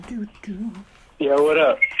Yo, what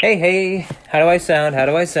up? Hey, how do I sound?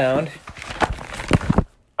 You sound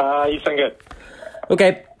good.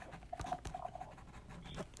 Okay.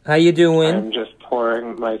 How you doing? I'm just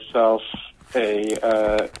pouring myself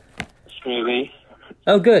a smoothie.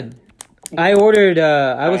 Oh, good. I ordered,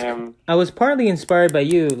 I was partly inspired by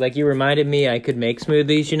you, like you reminded me I could make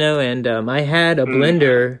smoothies, and I had a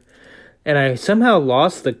blender, and I somehow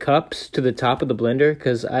lost the cups to the top of the blender,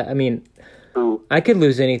 because, Ooh. I could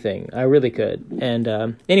lose anything. I really could.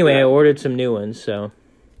 And anyway, I ordered some new ones, so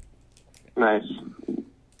Nice.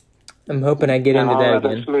 I'm hoping I get into that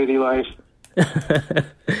again. Smoothie life.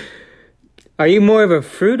 Are you more of a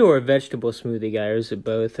fruit or a vegetable smoothie guy, or is it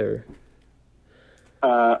both, or?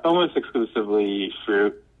 Almost exclusively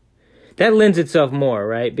fruit. That lends itself more,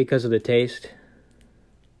 right, because of the taste?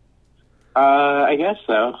 I guess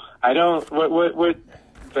so. I don't... What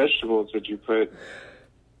vegetables would you put?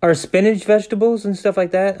 Are spinach vegetables and stuff like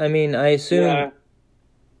that? I mean, I assume... Yeah.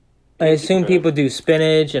 I assume people do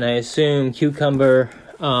spinach, and I assume cucumber,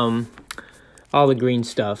 all the green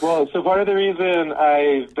stuff. Well, so part of the reason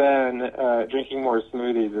I've been drinking more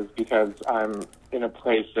smoothies is because I'm in a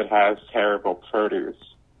place that has terrible produce.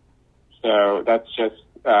 So that's just,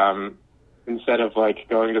 instead of like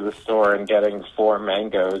going to the store and getting 4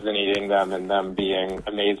 mangoes and eating them and them being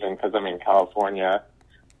amazing because I'm in California,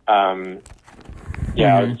 I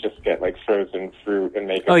would just get like frozen fruit and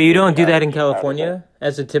make. Oh, you don't do that in California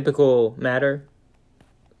as a typical matter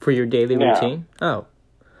for your daily routine? Oh.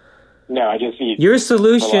 No, I just eat. Your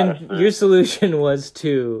solution was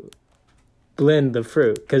to blend the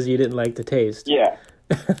fruit because you didn't like the taste. Yeah.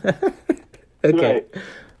 Okay. Right.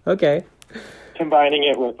 Okay. Combining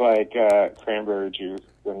it with like cranberry juice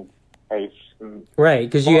and ice. Right,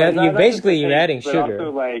 because you're adding sugar.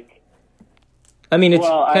 Also, like, it's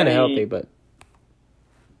kind of healthy, but.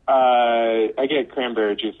 I get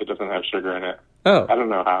cranberry juice that doesn't have sugar in it. Oh. I don't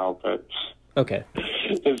know how, but. Okay.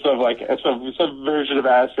 It's some version of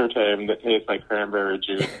aspartame that tastes like cranberry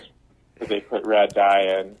juice that they put red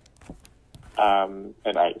dye in,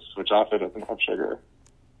 and ice, which also doesn't have sugar.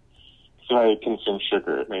 So I consume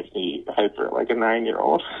sugar. It makes me hyper like a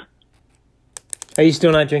 9-year-old. Are you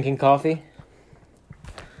still not drinking coffee?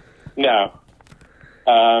 No.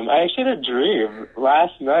 I actually had a dream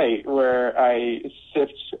last night where I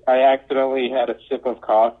accidentally had a sip of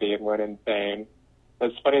coffee and went insane.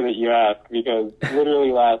 It's funny that you ask, because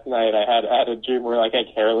literally last night I had a dream where like I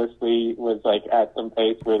carelessly was like at some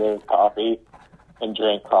place where there was coffee and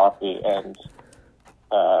drank coffee and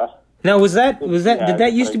Now did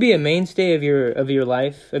that used to be a mainstay of your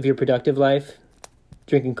life, of your productive life?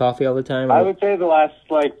 Drinking coffee all the time? Or? I would say the last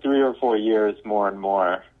like 3 or 4 years more and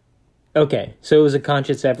more. Okay. So it was a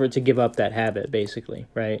conscious effort to give up that habit, basically,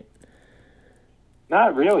 right?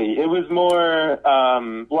 Not really. It was more, it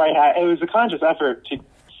was a conscious effort to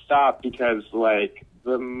stop because, like,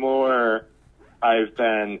 the more I've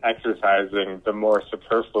been exercising, the more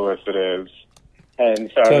superfluous it is.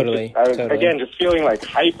 And so I was again, just feeling, like,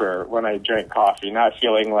 hyper when I drank coffee, not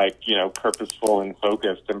feeling, like, purposeful and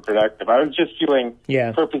focused and productive. I was just feeling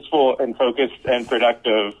purposeful and focused and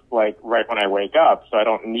productive, like, right when I wake up. So I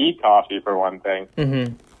don't need coffee, for one thing.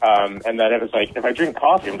 Mm-hmm. And then it was like, if I drink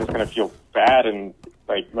coffee, I'm just going to feel bad and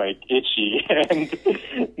like itchy and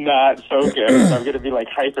not focused. I'm going to be like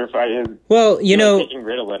hyper if I taking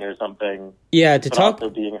Ritalin or something. Yeah,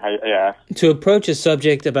 to approach a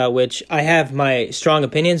subject about which I have my strong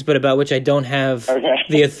opinions, but about which I don't have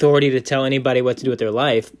the authority to tell anybody what to do with their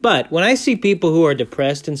life. But when I see people who are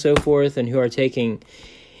depressed and so forth and who are taking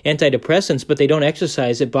antidepressants, but they don't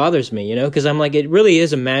exercise, it bothers me, because I'm like, it really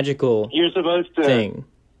is a magical thing.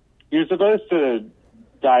 You're supposed to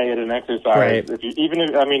diet and exercise, right?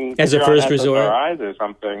 As a first resort, or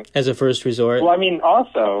something. As a first resort. Well,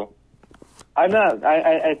 also, I'm not.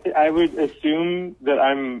 I would assume that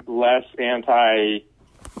I'm less antidepressants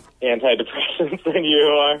than you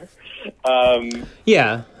are.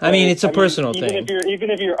 It's a personal thing.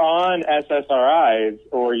 Even if you're on SSRIs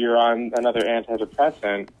or you're on another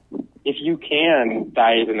antidepressant, if you can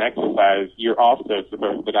diet and exercise, you're also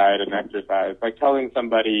supposed to diet and exercise. Like telling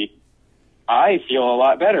somebody, I feel a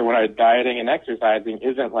lot better when I'm dieting and exercising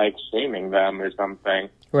isn't like shaming them or something.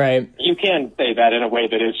 Right. You can say that in a way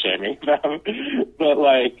that is shaming them, but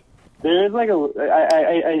like there is like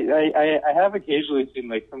I have occasionally seen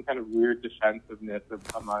like some kind of weird defensiveness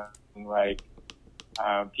among like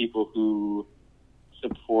people who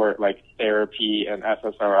support like therapy and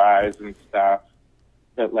SSRIs and stuff.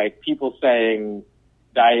 That like people saying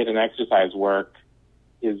diet and exercise work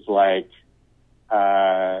is like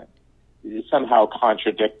somehow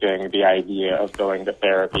contradicting the idea of going to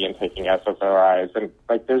therapy and taking SSRIs. And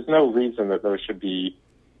like, there's no reason that those should be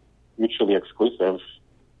mutually exclusive.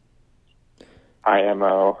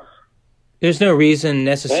 IMO. There's no reason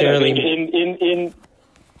necessarily. And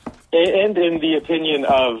in the opinion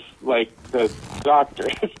of like the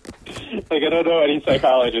doctors, like I don't know any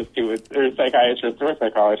psychologist who would, or psychiatrist or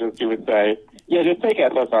psychologist who would say, yeah, just take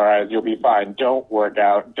SSRIs, you'll be fine. Don't work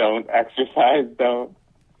out, don't exercise, don't.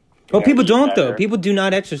 Well, people don't, though. People do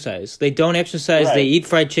not exercise. They don't exercise. Right. They eat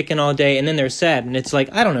fried chicken all day, and then they're sad. And it's like,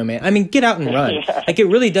 I don't know, man. I mean, get out and run. Yeah. Like, it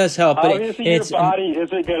really does help. But obviously, your body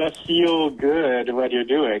isn't going to feel good when you're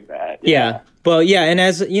doing that. Yeah. Well, yeah, and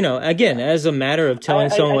as, you know, again, as a matter of telling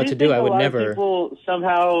someone what to do, I would never. A lot of people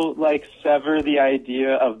somehow, like, sever the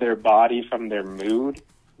idea of their body from their mood,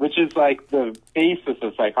 which is, like, the basis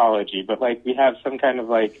of psychology. But, like, we have some kind of,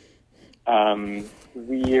 like,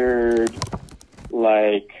 weird,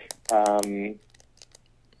 like... some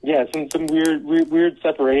weird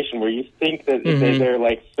separation where you think that they're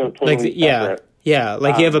like so totally separate. Yeah,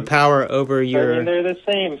 like you have a power over your. I mean, they're the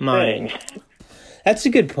same mind. Thing. That's a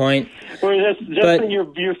good point. Or just that your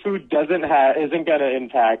food isn't gonna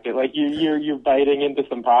impact it. Like you're biting into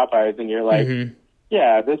some Popeyes and you're like,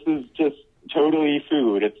 yeah, this is just totally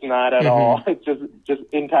food. It's not at all. It's just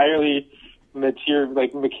entirely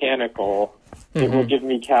mechanical. It will give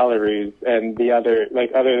me calories, and other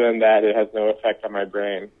than that, it has no effect on my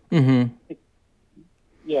brain.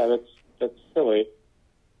 Yeah, that's silly.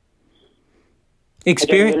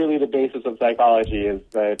 Again, literally, the basis of psychology is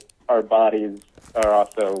that our bodies are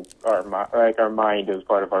also our mind is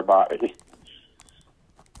part of our body.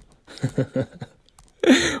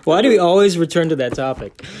 Why do we always return to that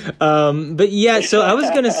topic? But yeah, so I was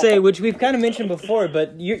going to say, which we've kind of mentioned before,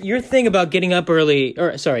 but your thing about getting up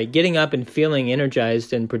and feeling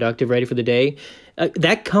energized and productive, ready for the day,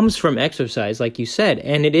 that comes from exercise, like you said.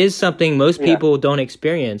 And it is something most people don't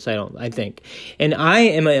experience, I think. And I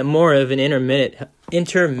am more of an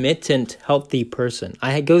intermittent healthy person.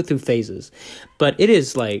 I go through phases, but it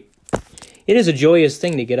is a joyous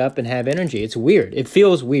thing to get up and have energy. It's weird. It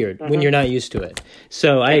feels weird when you're not used to it.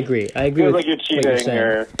 So I agree. It feels with like you're cheating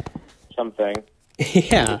or something.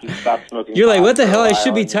 Yeah. If you stop smoking you're like, what the hell? I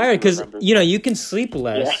should be tired because, you know, you can sleep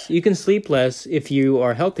less. Yeah. You can sleep less if you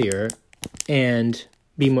are healthier and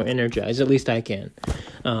be more energized. At least I can.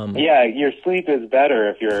 Your sleep is better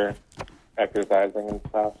if you're exercising and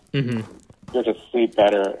stuff. You'll just sleep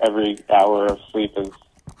better. Every hour of sleep is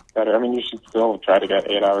better. I mean, you should still try to get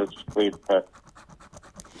 8 hours of sleep, but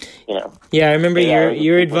you know. Yeah, I remember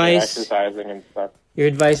your advice. Exercising and stuff. Your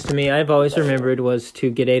advice to me, I've always remembered, was to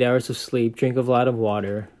get 8 hours of sleep, drink a lot of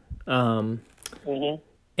water, and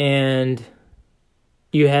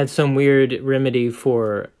you had some weird remedy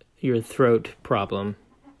for your throat problem.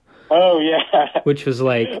 Oh yeah, which was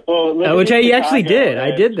like, which I actually did.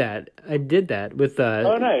 I did that with.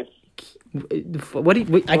 Oh, nice.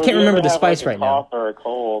 I can't remember the spice right now. Cough or a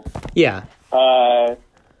cold. Yeah.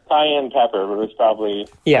 Cayenne pepper, but it was probably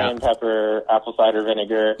cayenne pepper, apple cider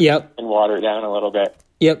vinegar, and water it down a little bit.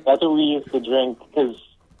 Yep. That's what we used to drink because,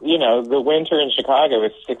 you know, the winter in Chicago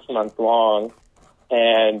is 6 months long,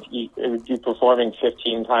 and you would be performing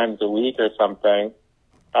 15 times a week or something.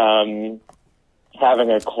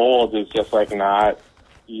 Having a cold is just like that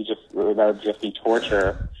would just be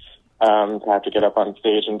torture. To have to get up on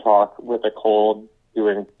stage and talk with a cold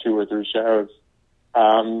doing 2 or 3 shows.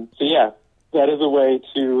 So yeah, that is a way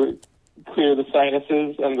to clear the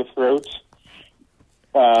sinuses and the throat.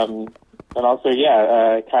 And also,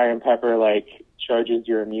 cayenne pepper, charges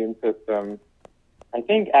your immune system. I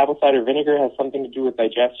think apple cider vinegar has something to do with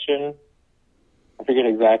digestion. I forget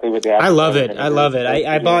exactly what the apple I love it.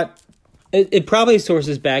 I bought... It probably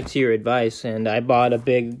sources back to your advice, and I bought a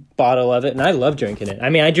big bottle of it, and I love drinking it. I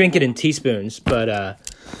mean, I drink it in teaspoons, but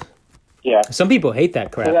some people hate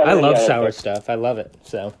that crap. I love sour stuff. I love it.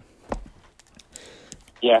 So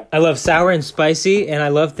yeah, I love sour and spicy, and I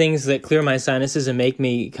love things that clear my sinuses and make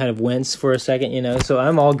me kind of wince for a second, you know. So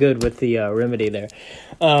I'm all good with the remedy there.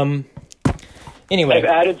 Anyway, I've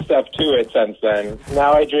added stuff to it since then.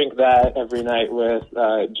 Now I drink that every night with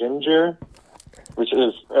ginger. Which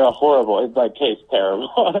is horrible. It tastes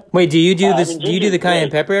terrible. Wait, do you do this? Do you do the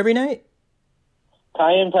cayenne pepper every night?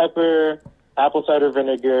 Cayenne pepper, apple cider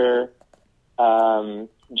vinegar,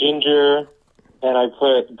 ginger, and I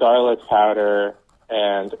put garlic powder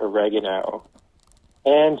and oregano,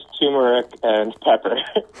 and turmeric and pepper.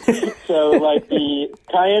 So the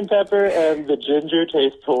cayenne pepper and the ginger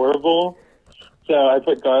taste horrible. So I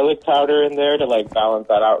put garlic powder in there to balance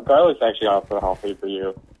that out. Garlic's actually also healthy for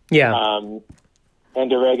you. Yeah.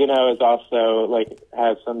 And oregano is also, like,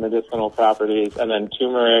 has some medicinal properties. And then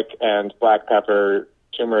turmeric and black pepper.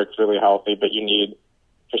 Turmeric's really healthy, but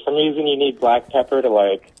for some reason, you need black pepper to,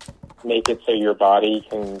 like, make it so your body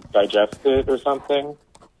can digest it or something.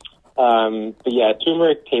 But yeah,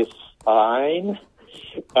 turmeric tastes fine.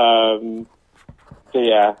 So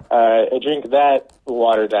yeah, I drink that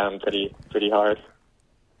watered down pretty hard.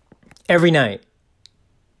 Every night?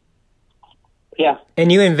 Yeah.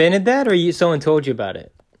 And you invented that, or someone told you about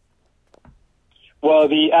it? Well,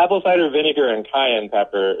 the apple cider vinegar and cayenne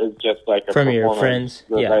pepper is just like a from your friends.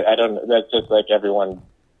 Yeah, I don't. That's just like everyone.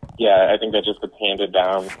 Yeah, I think that just gets handed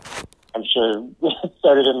down. I'm sure it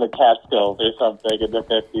started in the Catskills or something in the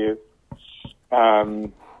 50s.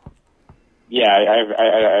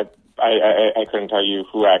 Yeah, I couldn't tell you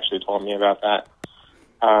who actually told me about that.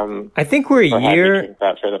 I think we're a year. Drink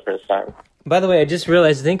that for the first time. By the way, I just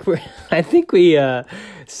realized. I think we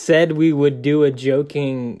said we would do a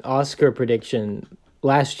joking Oscar prediction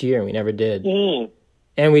last year, and we never did.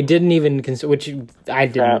 And we didn't even which I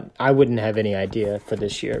didn't. Yeah. I wouldn't have any idea for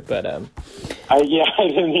this year, but I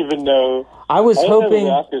didn't even know. I was hoping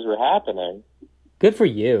the Oscars were happening. Good for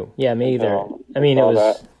you. Yeah, me either. I mean, it was.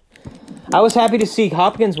 That. I was happy to see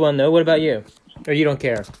Hopkins won, though. What about you? Or you don't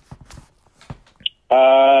care?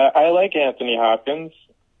 I like Anthony Hopkins.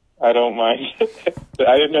 I don't mind.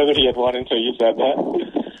 I didn't know that he had won until you said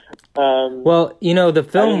that. Well, you know, the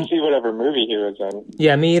film... I didn't see whatever movie he was in.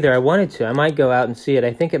 Yeah, me either. I wanted to. I might go out and see it.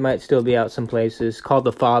 I think it might still be out some places. Called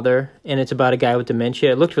The Father, and it's about a guy with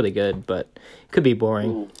dementia. It looked really good, but it could be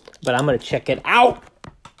boring. But I'm going to check it out.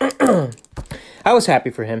 I was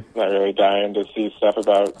happy for him. Not really dying to see stuff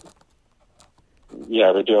about...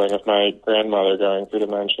 Yeah, we're dealing with my grandmother going through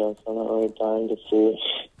dementia, so I'm not really dying to see...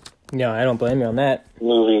 No, I don't blame you on that.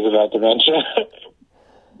 Movies about dementia.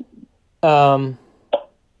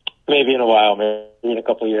 Maybe in a while, maybe in a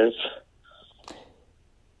couple of years.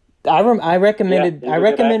 I recommended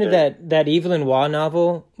that Evelyn Waugh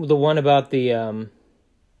novel, the one about the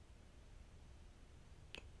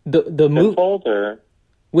movie. Older.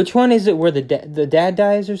 Which one is it where the dad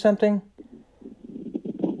dies or something?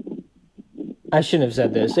 I shouldn't have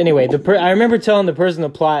said this. Anyway, I remember telling the person the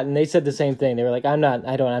plot, and they said the same thing. They were like, "I'm not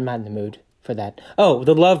in the mood for that." Oh,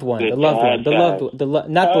 the loved one, not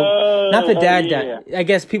the dad died. I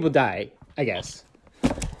guess people die. I guess,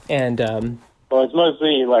 and well, it's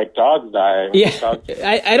mostly like dogs die. Yeah,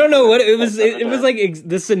 I don't know what it was. It was like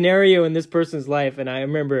the scenario in this person's life, and I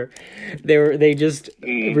remember they just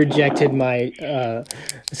rejected my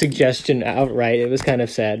suggestion outright. It was kind of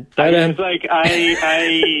sad. But, it's like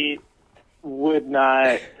I would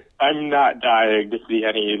not. I'm not dying to see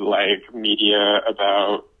any like media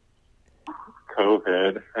about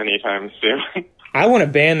COVID anytime soon. I want to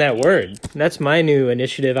ban that word. That's my new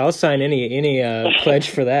initiative. I'll sign any pledge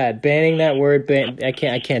for that. Banning that word. I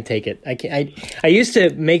can't take it. I used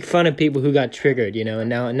to make fun of people who got triggered, you know, and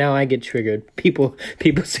now I get triggered. People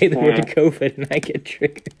say the word COVID and I get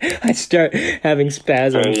triggered. I start having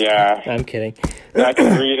spasms. Yeah. I'm kidding. I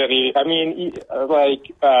can read any. I mean,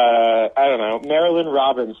 like I don't know. Marilyn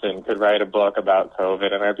Robinson could write a book about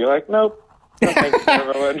COVID, and I'd be like, nope.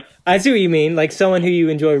 I see what you mean. Like someone who you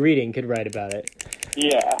enjoy reading could write about it.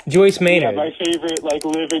 Yeah. Joyce Maynard. Yeah, my favorite like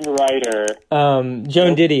living writer.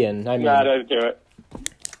 Joan Didion. I mean, not into it.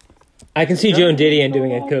 I can see Joan Didion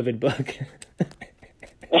doing a COVID book.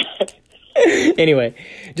 Anyway,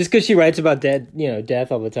 just because she writes about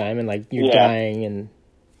death all the time and like you're dying and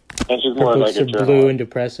she's more books like are blue and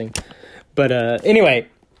depressing. But anyway,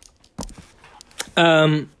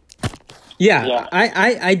 Yeah.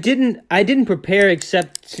 I didn't prepare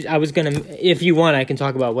except I was gonna. If you want, I can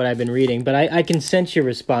talk about what I've been reading, but I can sense your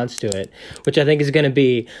response to it, which I think is gonna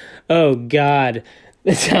be, oh God,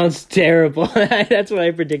 that sounds terrible. That's what I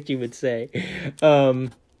predict you would say.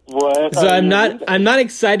 What? So I'm not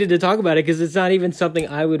excited to talk about it because it's not even something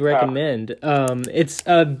I would recommend. It's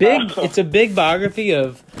a big biography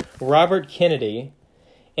of Robert Kennedy,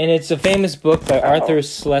 and it's a famous book by Arthur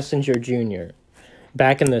Schlesinger Jr.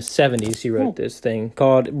 Back in the 70s, he wrote this thing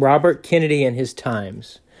called Robert Kennedy and His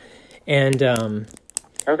Times, and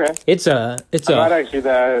okay, it's not actually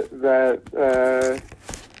that.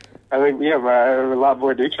 I think we have a lot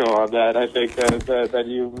more neutral on that. I think that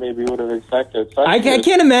you maybe would have expected. So I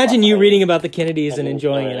can't imagine you reading about the Kennedys and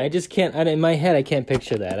enjoying it. I just can't. In my head, I can't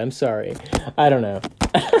picture that. I'm sorry. I don't know.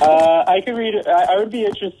 I could read. I would be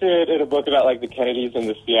interested in a book about like the Kennedys and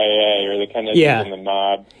the CIA or the Kennedys and the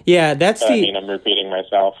mob. Yeah, that's I mean, I'm repeating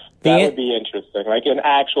myself. That would be interesting. Like in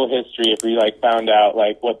actual history, if we like found out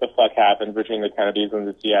like what the fuck happened between the Kennedys and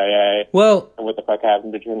the CIA. Well, and what the fuck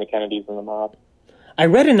happened between the Kennedys and the mob. I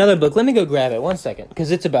read another book. Let me go grab it. 1 second,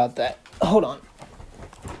 because it's about that. Hold on.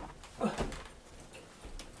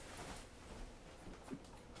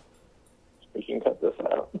 We can cut this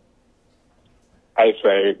out. I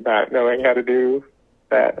say not knowing how to do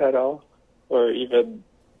that at all, or even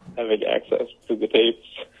having access to the tapes.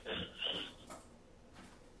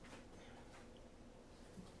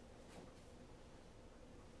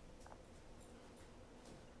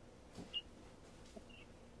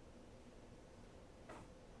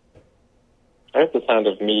 I have the sound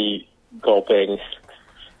of me gulping.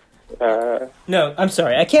 No, I'm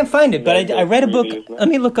sorry. I can't find it, but I read a book. Let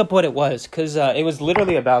me look up what it was, because it was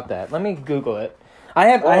literally about that. Let me Google it. I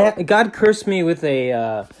have God cursed me with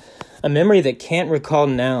a memory that can't recall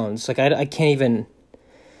nouns. Like, I can't even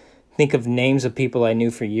think of names of people I knew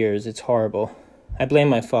for years. It's horrible. I blame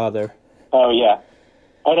my father. Oh, yeah.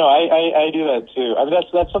 Oh, no, I do that, too. I mean,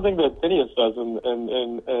 that's something that Phineas does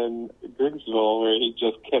in Grigsville, where he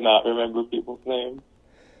just cannot remember people's names.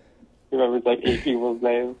 He remembers, like, 8 people's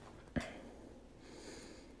names.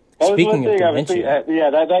 That Speaking of dementia.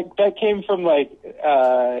 That came from, like,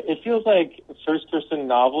 it feels like first-person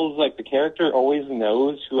novels, like, the character always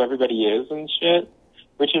knows who everybody is and shit,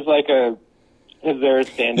 which is like is there a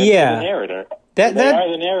stand-in for the narrator? They are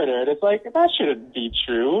the narrator, and it's like, that shouldn't be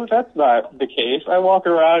true. That's not the case. I walk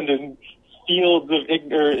around in fields of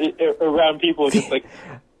around people, just like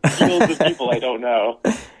fields of people I don't know.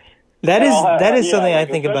 That is something I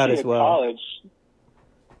think about as well. College,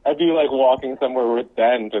 I'd be like walking somewhere with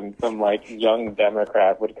Dent, and some like young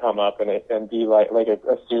Democrat would come up and be like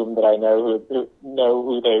assume that I who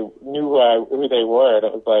they were, and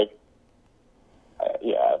it was like,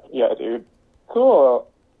 yeah, dude, cool.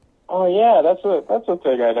 Oh yeah, that's a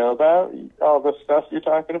thing I know about. All the stuff you're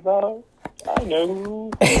talking about, I know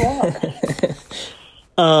who you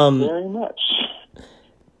are. Very much.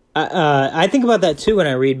 I think about that too when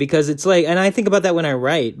I read, because it's like, and I think about that when I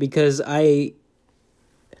write, because I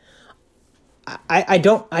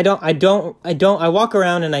walk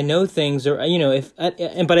around and I know things, or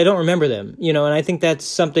but I don't remember them, and I think that's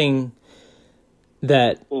something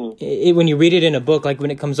that when you read it in a book, like when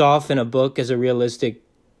it comes off in a book as a realistic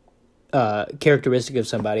characteristic of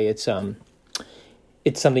somebody, it's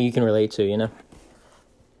something you can relate to,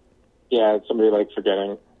 Yeah, it's somebody like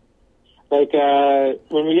forgetting. Like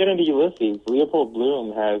when we get into Ulysses, Leopold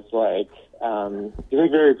Bloom has he's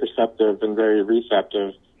like very perceptive and very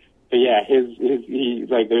receptive. But yeah, he's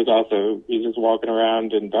just walking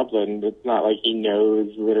around in Dublin. It's not like he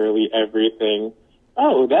knows literally everything.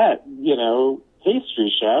 Oh, that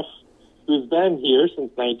pastry chef who's been here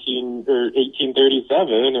since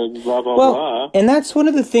 1837 and blah blah blah. And that's one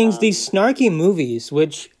of the things, these snarky movies,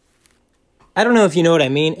 which I don't know if you know what I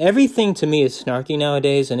mean. Everything to me is snarky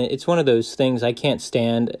nowadays, and it's one of those things I can't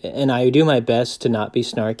stand, and I do my best to not be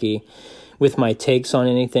snarky with my takes on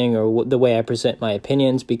anything or the way I present my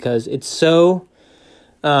opinions, because it's so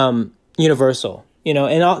universal,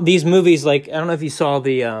 and all these movies, like, I don't know if you saw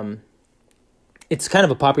the, it's kind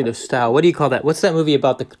of a popular style. What do you call that? What's that movie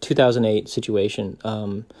about the 2008 situation?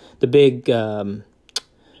 The Big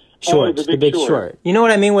Short. The Big Short. You know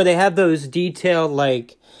what I mean? Where they have those detailed,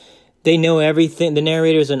 like, they know everything. The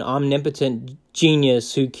narrator's an omnipotent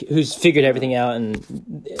genius who's figured everything out, and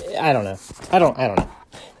I don't know. I don't know.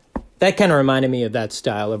 That kind of reminded me of that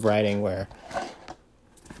style of writing, where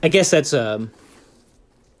I guess that's a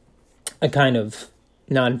kind of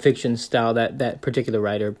nonfiction style that particular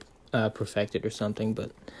writer perfected or something. But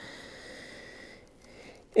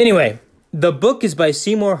anyway, the book is by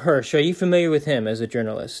Seymour Hersh. Are you familiar with him as a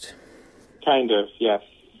journalist? Kind of, yes.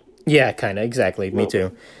 Yeah, kind of, exactly. Me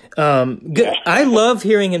too. Good. I love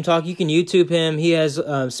hearing him talk. You can YouTube him. He has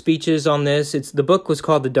speeches on this. The book was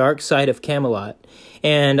called The Dark Side of Camelot,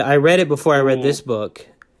 and I read it before I read this book.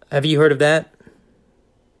 Have you heard of that?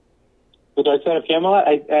 The Dark Side of Camelot?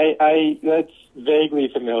 I that's vaguely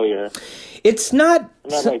familiar. It's not.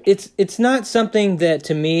 It's not something that,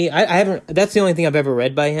 to me, I haven't. That's the only thing I've ever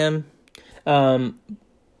read by him. But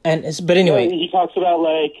anyway, he talks about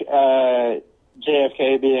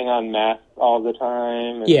JFK being on meth all the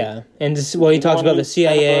time. And he talks about the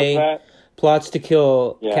CIA plots to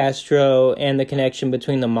kill Castro and the connection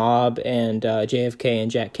between the mob and JFK and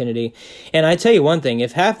Jack Kennedy. And I tell you one thing: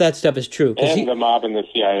 if half that stuff is true, and the mob and the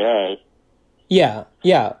CIA. Yeah,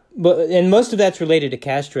 and most of that's related to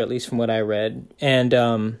Castro, at least from what I read. And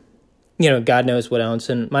God knows what else.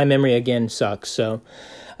 And my memory again sucks, so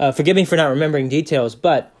forgive me for not remembering details.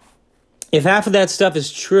 But if half of that stuff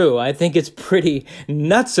is true, I think it's pretty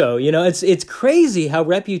nutso. You know, it's crazy how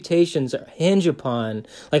reputations hinge upon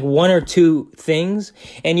like one or two things.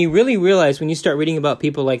 And you really realize when you start reading about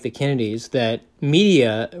people like the Kennedys that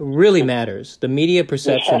media really matters. The media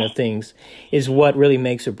perception of things is what really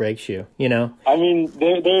makes or breaks you, you know? I mean,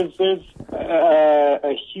 there's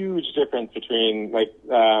a huge difference between like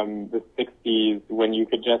the 60s when you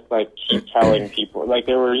could just like keep telling people, like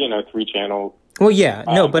there were, 3 channels. Well, yeah,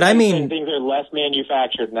 no, but I mean... Things are less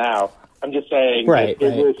manufactured now. I'm just saying that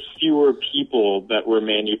there were fewer people that were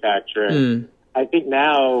manufacturing. I think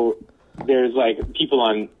now there's, like, people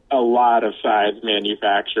on a lot of sides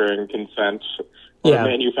manufacturing consent or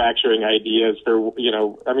manufacturing ideas for,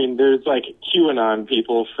 I mean, there's, like, QAnon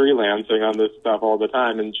people freelancing on this stuff all the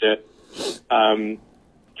time and shit,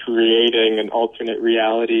 creating an alternate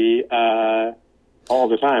reality all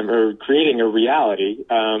the time, or creating a reality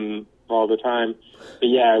all the time. But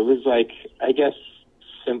yeah, it was like, I guess,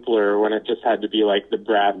 simpler when it just had to be like the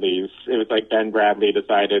Bradleys. It was like Ben Bradley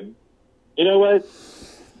decided, you know what?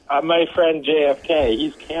 My friend JFK,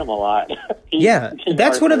 he's Camelot.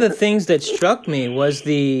 That's one of the things that struck me was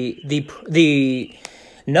the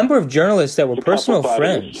number of journalists that were personal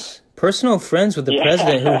friends with the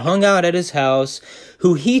president, who hung out at his house,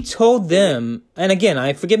 who he told them, and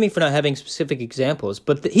again, forgive me for not having specific examples,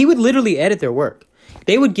 but he would literally edit their work.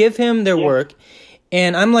 They would give him their work,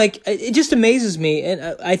 and I'm like, it just amazes me, and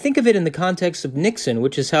I think of it in the context of Nixon,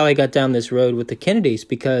 which is how I got down this road with the Kennedys,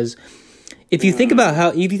 because if you think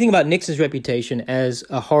about Nixon's reputation as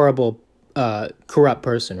a horrible, corrupt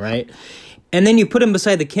person, right? And then you put him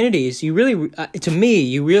beside the Kennedys, you really, to me,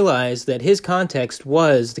 you realize that his context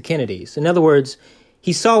was the Kennedys. In other words,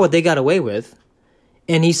 he saw what they got away with,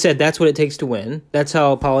 and he said that's what it takes to win. That's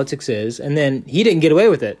how politics is. And then he didn't get away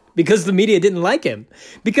with it because the media didn't like him,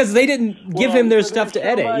 because they didn't give him their stuff to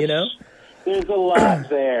edit, There's a lot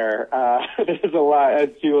there. There's a lot, as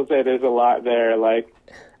people say, there's a lot there. Like,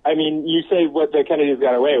 I mean, you say what the Kennedys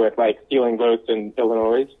got away with, like stealing votes in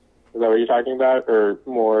Illinois. Is that what you're talking about, or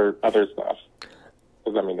more other stuff?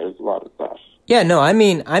 Because, I mean, there's a lot of stuff. Yeah, no, I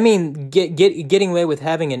mean, getting away with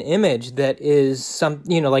having an image that is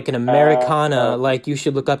like an Americana, like you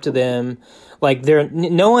should look up to them. Like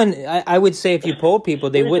no one, I would say if you polled people,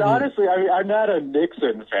 they wouldn't. Honestly, I mean, I'm not a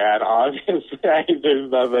Nixon fan, obviously. There's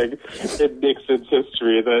nothing in Nixon's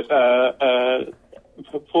history that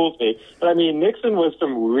pulls me. But I mean, Nixon was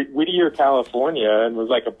from Whittier, California, and was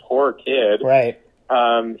like a poor kid. Right.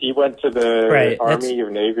 He went to the Army or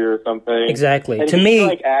Navy or something. Exactly. And to he, me,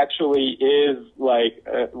 like, actually is like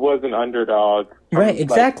was an underdog. Right.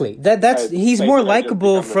 Exactly. Like, he's more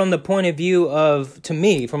likable from the point of view of, to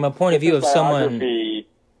me, from a point of view of someone.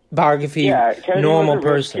 Biography. Yeah, Kennedy normal was a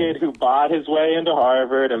person. Kid who bought his way into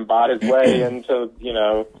Harvard and bought his way into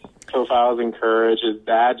profiles in courage. His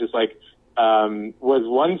dad just was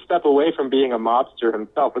one step away from being a mobster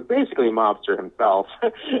himself, but basically a mobster himself.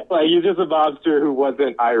 Like, he's just a mobster who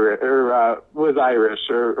wasn't Irish, or was Irish,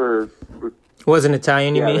 or wasn't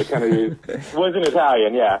Italian, you mean? Wasn't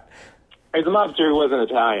Italian, yeah. He's a mobster who wasn't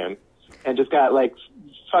Italian, and just got, like,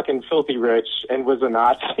 fucking filthy rich, and was a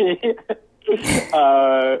Nazi,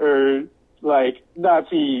 or, like,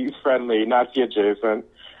 Nazi-friendly, Nazi-adjacent,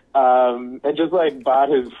 and just, like, bought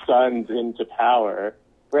his sons into power.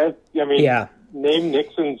 Whereas, I mean, name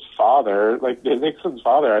Nixon's father. Like, Nixon's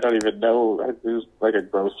father, I don't even know. He was like a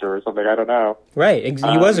grocer or something. I don't know. Right.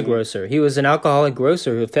 He was a grocer. He was an alcoholic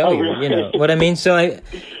grocer who failed. Really? You know what I mean? So,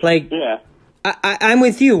 I'm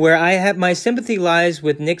with you, where I have my sympathy lies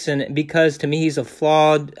with Nixon, because to me he's a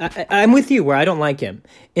flawed. I'm with you, where I don't like him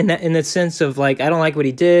in the sense of, like, I don't like what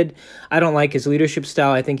he did. I don't like his leadership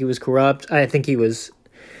style. I think he was corrupt. I think he was,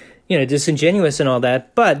 disingenuous and all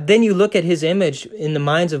that. But then you look at his image in the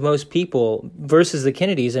minds of most people versus the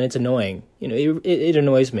Kennedys, and it's annoying. It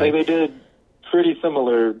annoys me. Like, they did pretty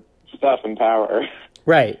similar stuff in power.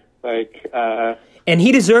 Right. Like, and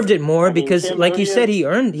he deserved it more because, like you said, he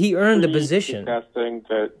earned the position. Disgusting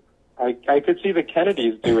that I could see the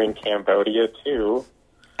Kennedys doing Cambodia too.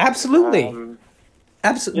 Absolutely.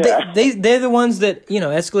 Absolutely. Yeah. They're the ones that,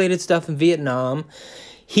 escalated stuff in Vietnam.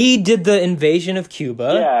 He did the invasion of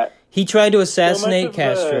Cuba. Yeah. He tried to assassinate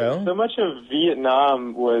Castro. So much of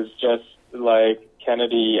Vietnam was just, like,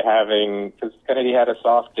 Kennedy because Kennedy had a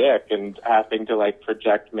soft dick and having to, like,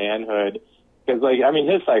 project manhood. Because, like, I mean,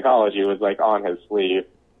 his psychology was, like, on his sleeve.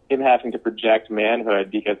 Him having to project manhood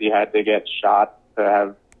because he had to get shot to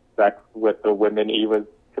have sex with the women he was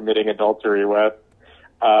committing adultery with.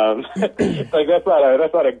 Like, that's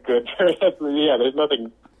not a good, there's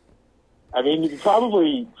nothing. I mean,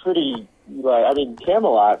 probably pretty,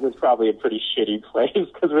 Camelot was probably a pretty shitty place,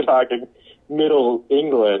 because we're talking Middle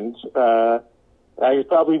England. It's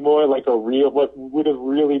probably more like what would have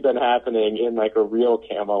really been happening in like a real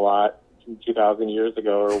Camelot 2,000 years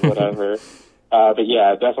ago or whatever. But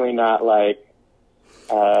yeah, definitely not like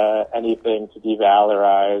anything to be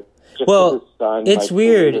valorized. Well, it's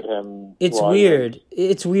weird. It's weird.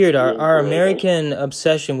 It's weird. Our American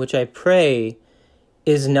obsession, which I pray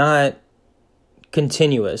is not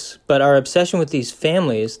continuous, but our obsession with these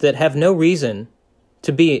families that have no reason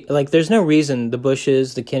to be, like, there's no reason the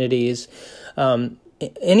Bushes, the Kennedys,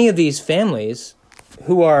 any of these families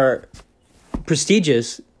who are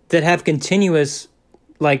prestigious that have continuous,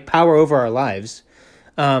 like, power over our lives.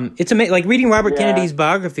 It's amazing. Like, reading Robert Kennedy's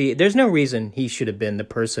biography, there's no reason he should have been the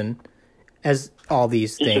person as all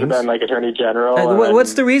these things. He should have been like Attorney General.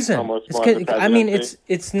 What's the reason? I mean,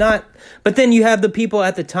 it's not. But then you have the people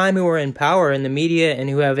at the time who are in power in the media and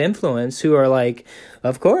who have influence who are like,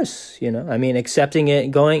 of course, I mean, accepting it,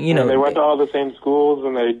 going, They went to all the same schools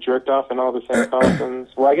and they jerked off in all the same coffins.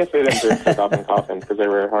 Well, I guess they didn't jerk off in coffins because they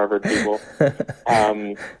were Harvard people. But I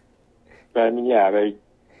mean, they.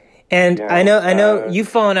 And I know you've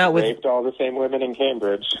fallen out with raped all the same women in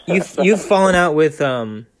Cambridge. You've fallen out with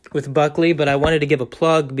Buckley, but I wanted to give a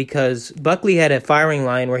plug because Buckley had a firing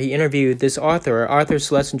line where he interviewed this author, Arthur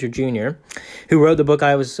Schlesinger Jr., who wrote the book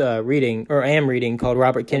I was reading, or am reading, called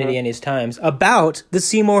Robert Kennedy and His Times, about the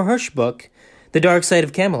Seymour Hersh book, The Dark Side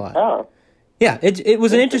of Camelot. Oh. Yeah, it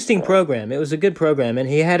was an interesting program. It was a good program, and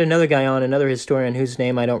he had another guy on, another historian whose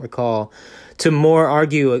name I don't recall, to more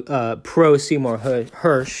argue pro Seymour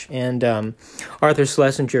Hersh, and Arthur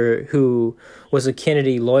Schlesinger, who was a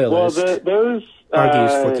Kennedy loyalist,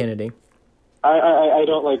 argues for Kennedy. I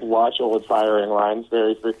don't watch old firing lines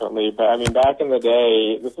very frequently, but I mean back in the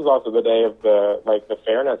day, this is also the day of the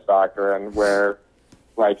fairness doctrine, where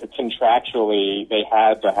contractually they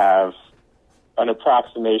had to have an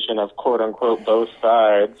approximation of quote unquote both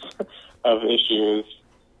sides of issues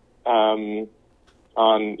on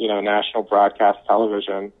national broadcast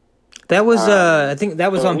television. That was I think that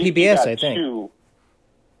was on PBS. I think.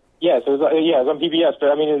 Yes, it was on PBS, but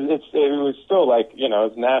I mean it was still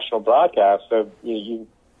it's national broadcast, so you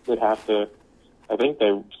would have to. I think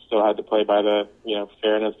they still had to play by the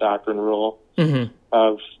fairness doctrine rule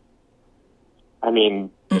of. I mean.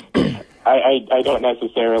 I don't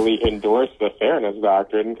necessarily endorse the fairness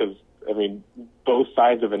doctrine because I mean both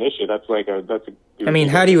sides of an issue. That's a. I mean,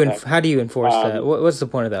 how do you enforce that? What's the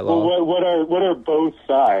point of that law? Well, what are both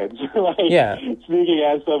sides? Speaking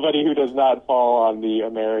as somebody who does not fall on the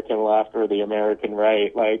American left or the American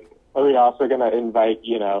right, are we also going to invite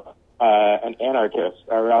an anarchist?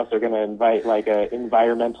 Are we also going to invite an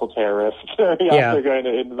environmental terrorist? Are we also going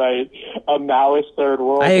to invite a Maoist third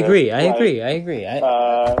world? I agree.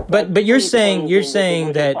 But you're saying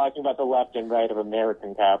that talking about the left and right of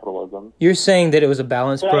American capitalism. You're saying that it was a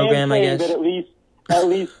balanced program, I guess. That at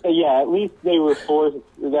least they were forced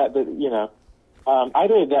that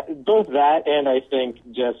either that, both that, and I think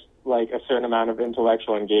just a certain amount of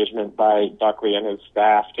intellectual engagement by Buckley and his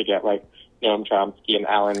staff to get Noam Chomsky and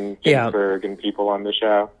Allen Ginsberg and people on the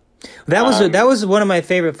show. That was one of my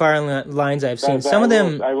favorite firing lines I've seen. Some of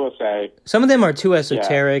them, I will say, some of them are too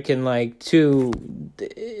esoteric and too.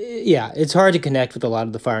 Yeah, it's hard to connect with a lot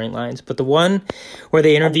of the firing lines. But the one where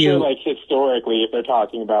they interview, I'm sure, historically, if they're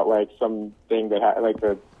talking about something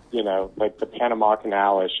that the Panama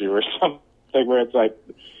Canal issue or something where it's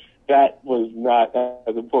that was not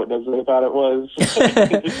as important as they thought it was.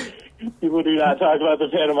 People do not talk about the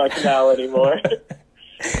Panama Canal anymore.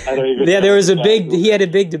 There was he had a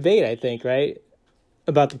big debate, I think, right?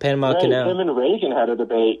 About the Panama Canal. Him and Reagan had a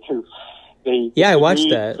debate because they I watched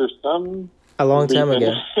that for some a long time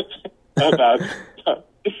ago. About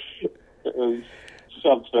it was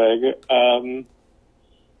something.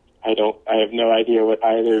 I have no idea what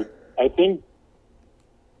either. I think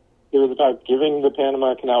it was about giving the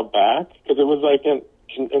Panama Canal back because it was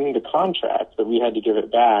in the contract that we had to give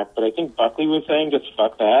it back, but I think Buckley was saying just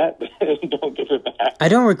fuck that and don't give it back. I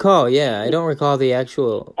don't recall. Yeah, I don't recall the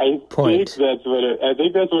actual point. I think that's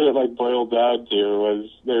what it boiled down to. Was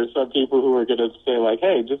there's some people who were going to say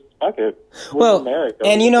hey, just fuck it. We're America.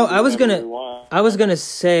 And I was gonna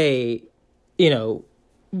say,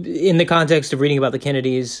 in the context of reading about the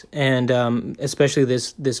Kennedys and especially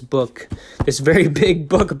this book, this very big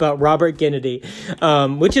book about Robert Kennedy,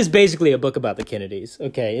 which is basically a book about the Kennedys.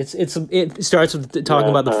 Okay, it starts with talking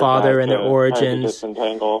about the father and their origins.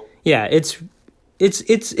 Yeah, it's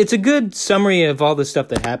a good summary of all the stuff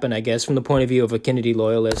that happened, I guess, from the point of view of a Kennedy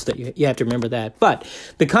loyalist. That you have to remember that. But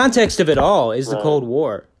the context of it all is the Cold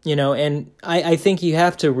War, and I think you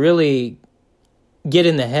have to really get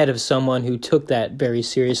in the head of someone who took that very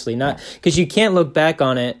seriously. Not because you can't look back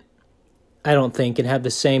on it, I don't think, and have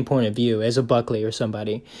the same point of view as a Buckley or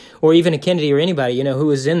somebody, or even a Kennedy or anybody, you know, who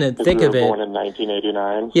was in the thick of it. Born in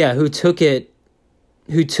 1989. Yeah, who took it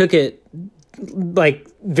like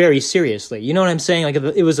very seriously. You know what I'm saying? Like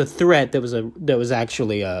it was a threat that was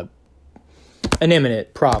actually an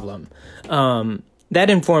imminent problem. That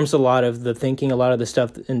informs a lot of the thinking, a lot of the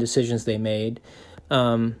stuff and decisions they made.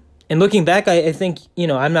 And looking back, I think, you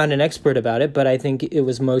know, I'm not an expert about it, but I think it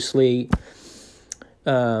was mostly,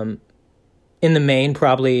 in the main,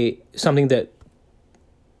 probably something that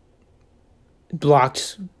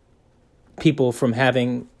blocked people from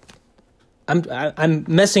having. I'm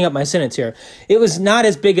messing up my sentence here. It was not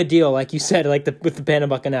as big a deal, like you said, like with the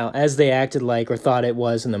Panama Canal, as they acted like or thought it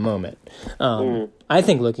was in the moment. I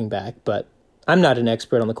think looking back, but I'm not an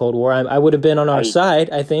expert on the Cold War. I would have been on our side,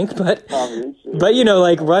 I think, but you know,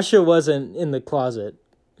 like Russia wasn't in the closet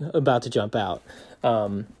about to jump out.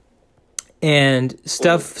 And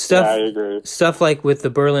stuff like with the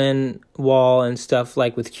Berlin Wall and stuff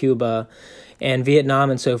like with Cuba and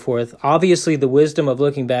Vietnam and so forth. Obviously, the wisdom of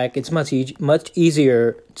looking back, it's much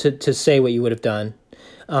easier to say what you would have done.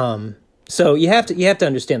 So you have to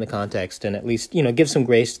understand the context and at least, you know, give some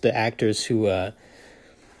grace to the actors who had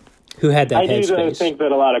that headspace. I do think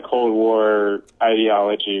that a lot of Cold War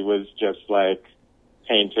ideology was just like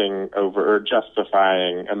painting over or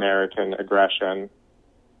justifying American aggression.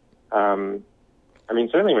 I mean,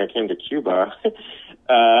 certainly when it came to Cuba,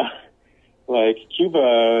 like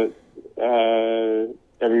Cuba,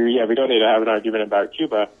 we don't need to have an argument about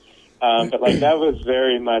Cuba, but like that was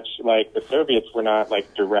very much like the Soviets were not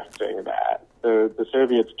like directing that. The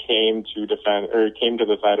Soviets came to the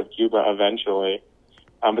side of Cuba eventually,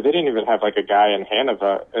 but they didn't even have like a guy in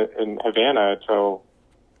Havana till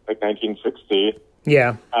like 1960.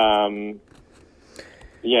 Yeah.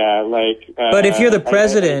 Yeah, like. But if you're the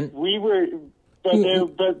president, we were. But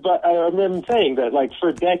I'm saying that, like,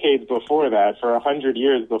 for decades before that, for 100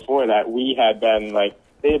 years before that, we had been like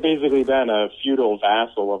they had basically been a feudal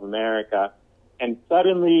vassal of America, and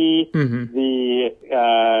suddenly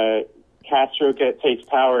the Castro takes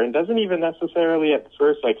power and doesn't even necessarily at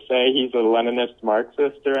first like say he's a Leninist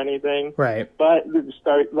Marxist or anything, right? But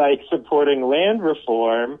start like supporting land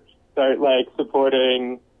reform, start like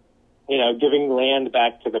supporting. You know, giving land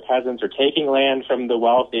back to the peasants or taking land from the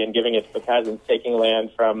wealthy and giving it to the peasants, taking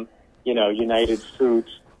land from, you know, United Fruit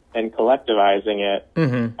and collectivizing it.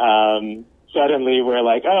 Suddenly we're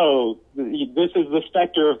like, oh, this is the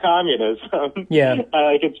specter of communism. Yeah.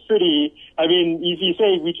 Like it's pretty, I mean, you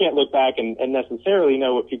say we can't look back and necessarily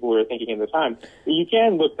know what people were thinking in the time, but you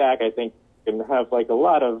can look back, I think, and have like a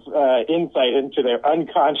lot of insight into their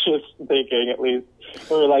unconscious thinking, at least,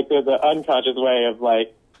 or like the unconscious way of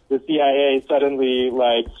like, the CIA suddenly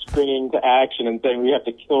like springing to action and saying we have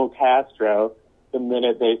to kill Castro the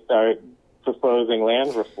minute they start proposing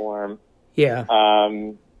land reform. Yeah.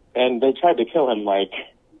 And they tried to kill him like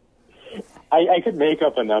I could make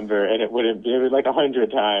up a number and it was like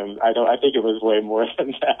 100 times. I think it was way more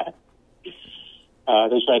than that.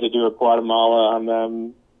 They tried to do a Guatemala on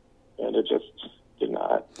them and it just did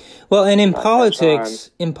not. Well, and in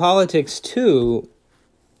politics too,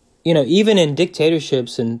 you know, even in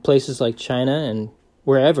dictatorships in places like China and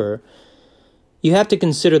wherever, you have to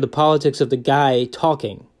consider the politics of the guy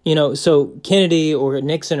talking. You know, so Kennedy or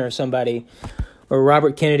Nixon or somebody, or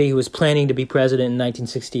Robert Kennedy, who was planning to be president in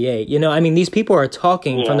 1968. You know, I mean, these people are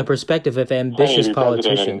talking from the perspective of ambitious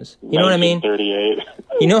politicians. You know what I mean? 1938.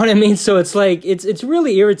 You know what I mean? So it's like, it's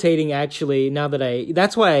really irritating, actually, now that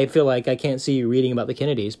that's why I feel like I can't see you reading about the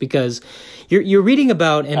Kennedys, because you're reading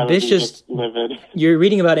about ambitious, you're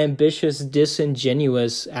reading about ambitious,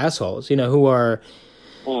 disingenuous assholes, you know, who are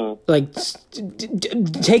like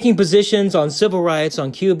taking positions on civil rights,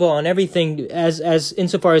 on Cuba, on everything as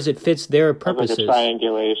insofar as it fits their purposes. Like a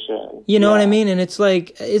triangulation. You know what I mean? And it's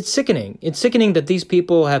like, it's sickening. It's sickening that these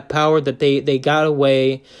people have power, that they got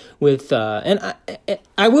away with, and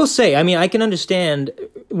I will say, I mean, I can understand,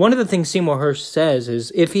 one of the things Seymour Hersh says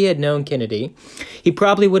is if he had known Kennedy, he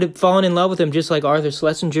probably would have fallen in love with him just like Arthur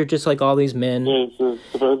Schlesinger, just like all these men. He's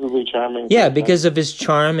supposedly charming. Yeah, because of his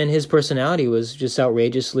charm and his personality was just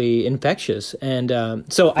outrageously infectious. And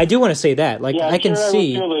so I do want to say that. Like, I can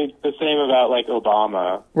see... I would feel like the same about, like,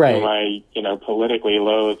 Obama, right, whom I, you know, politically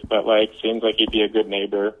loathe, but, like, seems like he'd be a good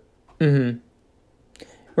neighbor. Mm-hmm.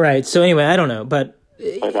 Right, so anyway, I don't know, but...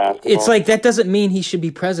 It's like that doesn't mean he should be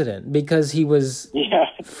president because he was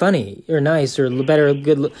funny or nice or better,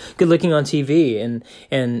 good looking on TV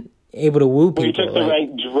and able to woo people. He took the right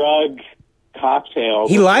drug cocktail.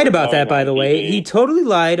 He lied about that, by the way. He totally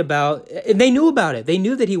lied about. They knew about it. They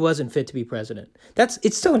knew that he wasn't fit to be president.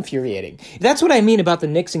 It's so infuriating. That's what I mean about the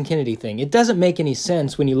Nixon Kennedy thing. It doesn't make any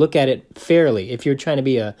sense when you look at it fairly. If you're trying to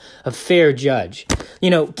be a fair judge,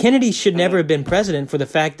 Kennedy should never have been president for the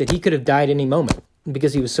fact that he could have died any moment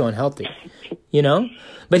because he was so unhealthy.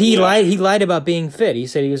 But he lied. He lied about being fit. He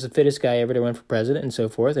said he was the fittest guy ever to run for president and so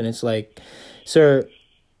forth. And it's like, sir,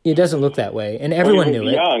 it doesn't look that way. And everyone knew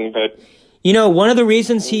it. Young, but one of the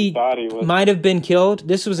reasons he might have been killed,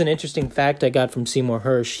 this was an interesting fact I got from Seymour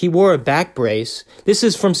Hersh. He wore a back brace. This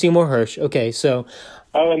is from Seymour Hersh. Okay, so...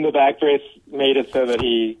 Oh, and the back brace made it so that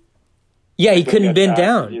he... Yeah, he couldn't bend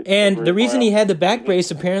down. And the reason he had the back brace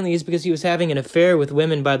apparently is because he was having an affair with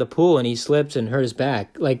women by the pool and he slipped and hurt his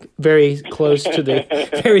back, like very close to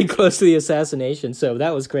the assassination. So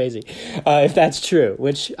that was crazy, if that's true,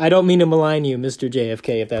 which I don't mean to malign you, Mr.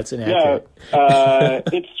 JFK, if that's inaccurate. Yeah,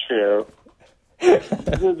 it's true.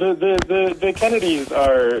 The Kennedys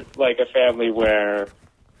are like a family where...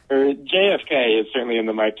 Or JFK is certainly in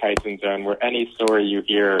the Mike Tyson zone, where any story you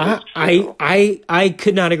hear is true. I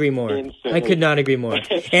could not agree more. Instantly. I could not agree more.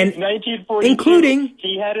 And 1942, including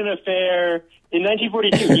he had an affair in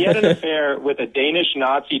 1942. He had an affair with a Danish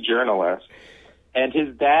Nazi journalist, and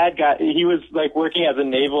his dad he was like working as a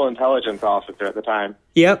naval intelligence officer at the time.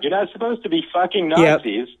 Yep. You're not supposed to be fucking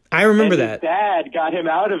Nazis. Yep. I remember that. His dad got him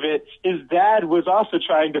out of it. His dad was also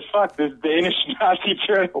trying to fuck this Danish Nazi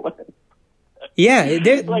journalist. Yeah,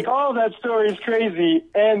 like all that story is crazy,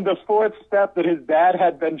 and the fourth step that his dad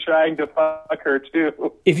had been trying to fuck her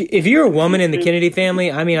too. If you're a woman in the Kennedy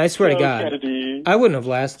family, I mean, I swear to God, Kennedy. I wouldn't have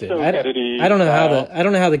lasted. So I don't know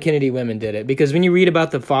how the Kennedy women did it, because when you read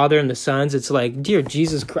about the father and the sons, it's like, dear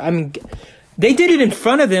Jesus Christ. I mean, they did it in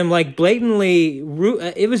front of him, like blatantly rude.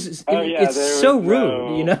 It's so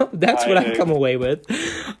rude, That's what I come away with.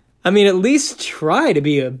 I mean, at least try to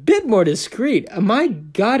be a bit more discreet. My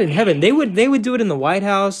God in heaven, they would do it in the White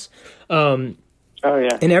House, and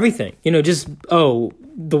everything.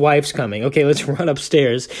 The wife's coming. Okay, let's run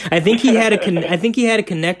upstairs. I think he had a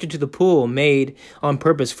connector to the pool made on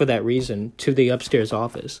purpose for that reason to the upstairs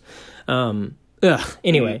office.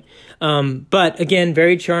 Anyway, but again,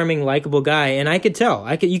 very charming, likable guy, and I could tell.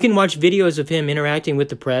 You can watch videos of him interacting with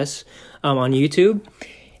the press on YouTube.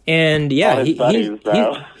 And yeah,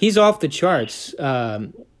 he's off the charts,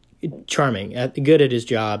 charming, good at his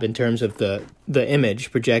job in terms of the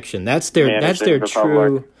image projection. That's their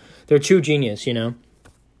true genius,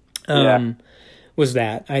 was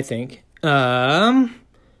that, I think. Oh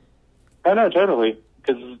no, totally,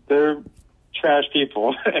 because they're trash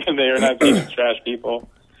people, and they are not seen as trash people.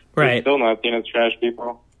 Right. They're still not seen as trash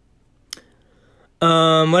people.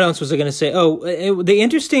 What else was I going to say? The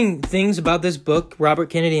interesting things about this book,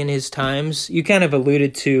 Robert Kennedy and His Times, you kind of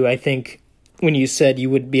alluded to, I think, when you said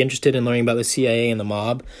you would be interested in learning about the CIA and the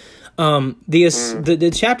mob.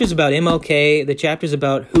 The chapters about MLK, the chapters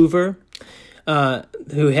about Hoover,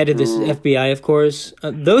 who headed this FBI, of course,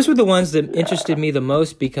 those were the ones that interested me the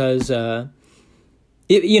most because,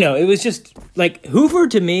 it was just, like, Hoover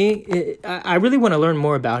to me, I really want to learn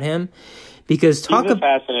more about him. Because he's a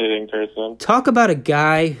fascinating person. Talk about a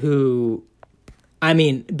guy who, I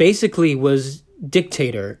mean, basically was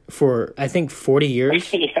dictator for, I think, 40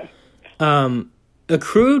 years. Yeah.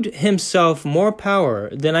 Accrued himself more power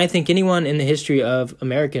than I think anyone in the history of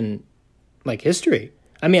American, history.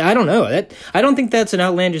 I mean, I don't know. I don't think that's an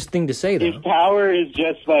outlandish thing to say, though. His power is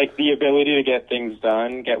just, the ability to get things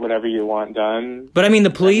done, get whatever you want done. But, I mean, the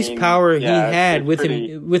police power he had with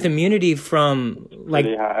immunity from,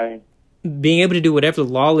 pretty high. Being able to do whatever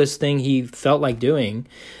lawless thing he felt like doing,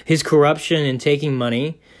 his corruption and taking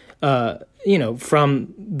money,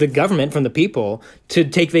 from the government, from the people, to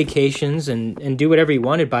take vacations and do whatever he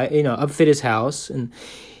wanted by, upfit his house.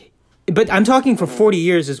 But I'm talking for 40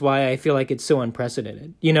 years is why I feel like it's so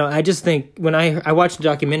unprecedented. I just think when I watched a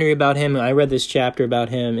documentary about him, I read this chapter about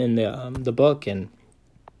him in the book, and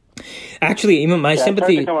actually, even my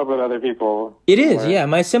sympathy... It's hard to come up with other people. It is, yeah.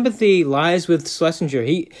 My sympathy lies with Schlesinger.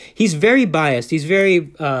 He's very biased. He's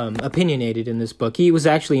very opinionated in this book. He was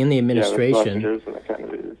actually in the administration. Yeah, the Schlesingers and the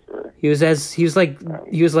Kennedys were...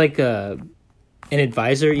 He was like an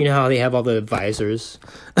advisor. You know how they have all the advisors?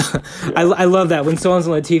 Yeah. I love that when someone's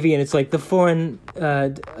on the TV and it's like the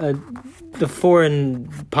foreign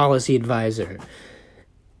policy advisor.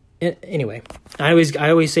 Anyway, I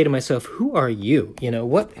always say to myself, who are you?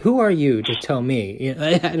 Who are you to tell me?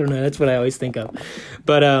 I don't know. That's what I always think of.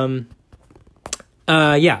 But,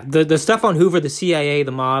 the stuff on Hoover, the CIA,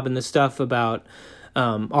 the mob, and the stuff about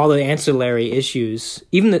all the ancillary issues.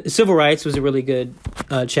 Even the civil rights was a really good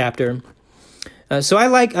chapter. So I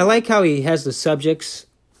like how he has the subjects,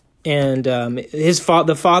 and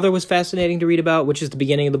the father was fascinating to read about, which is the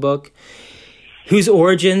beginning of the book, whose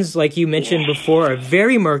origins, like you mentioned before, are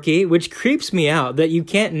very murky, which creeps me out that you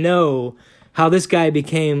can't know how this guy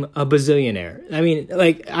became a bazillionaire. I mean,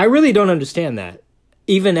 like, I really don't understand that,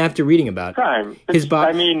 even after reading about crime. His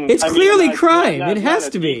body. It's clearly crime. It has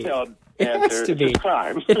to be. It has to be.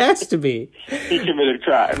 Crime. It has to be. He committed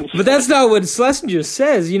crimes. But that's not what Schlesinger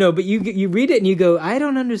says, But you read it and you go, I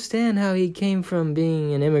don't understand how he came from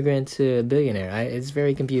being an immigrant to a billionaire. It's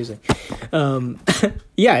very confusing.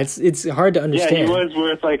 Yeah, it's hard to understand. Yeah, he was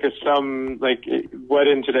worth what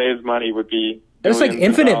in today's money would be. It was like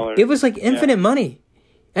infinite. It was like infinite money.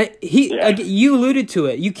 You alluded to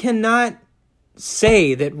it. You cannot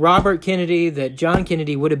say that Robert Kennedy, that John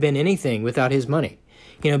Kennedy would have been anything without his money.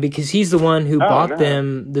 Because he's the one who bought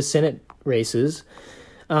them the Senate races,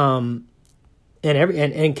 and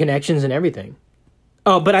connections and everything.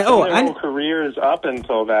 Their whole careers up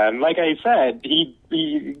until then. Like I said,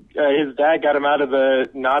 his dad got him out of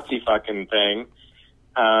the Nazi fucking thing.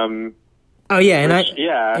 And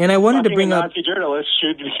I wanted to bring up Nazi journalists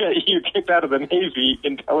should get you kicked out of the Navy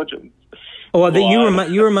intelligence. Well,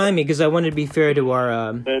 you remind me, because I wanted to be fair to our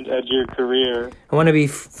at your career. I want to be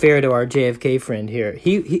fair to our JFK friend here.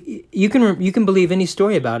 You can believe any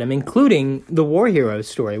story about him, including the war hero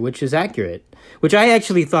story, which is accurate. Which I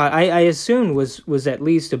actually thought I assumed was at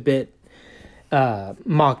least a bit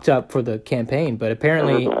mocked up for the campaign, but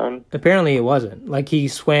apparently it wasn't. Like, he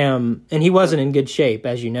swam, and he wasn't in good shape,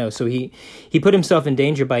 as you know. So he put himself in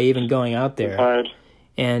danger by even going out there. Hard.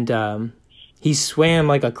 And he swam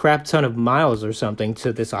like a crap ton of miles or something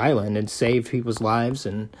to this island and saved people's lives,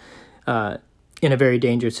 and in a very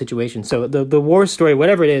dangerous situation. So the war story,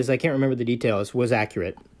 whatever it is, I can't remember the details, was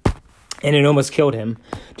accurate. And it almost killed him,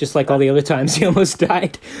 just like all the other times he almost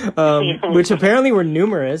died, which apparently were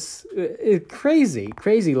numerous.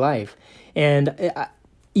 Crazy life. And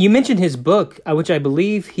you mentioned his book, which I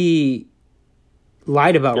believe he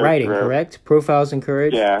lied about writing, correct? Profiles in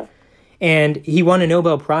Courage? Yeah. And he won a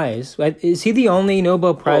Nobel Prize. Is he the only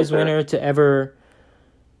Nobel Prize winner to ever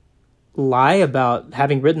lie about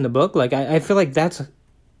having written the book? Like, I feel like that's...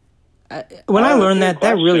 When I learned that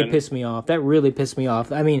really pissed me off.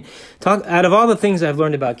 I mean, out of all the things I've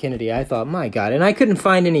learned about Kennedy, I thought, my God. And I couldn't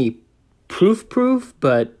find any proof,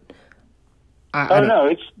 but...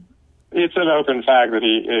 No, it's an open fact that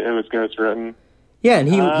it was ghostwritten. Yeah, and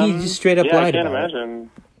he just straight up lied about it. I can't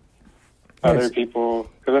imagine other people...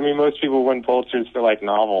 Because, I mean, most people win Pulitzers for, like,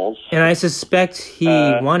 And I suspect he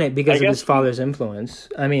won it because of his father's influence.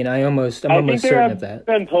 I mean, I'm almost certain of that. I think there have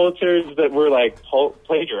been Pulitzers that were, like,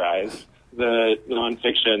 plagiarized. The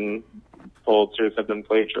nonfiction Pulitzers have been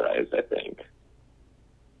plagiarized, I think.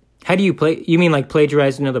 How do you You mean, like,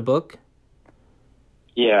 plagiarize another book?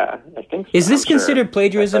 Yeah, I think so. Is this considered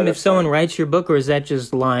plagiarism if someone writes your book, or is that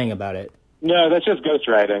just lying about it? No, that's just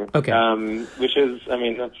ghostwriting. Okay. Which is, I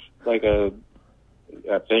mean, that's like a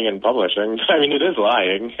thing in publishing. I mean, it is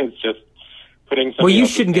lying. It's just putting something. Well, you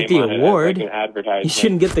shouldn't get the award. Like an advertisement. You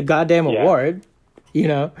shouldn't get the goddamn award.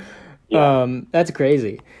 Yeah. That's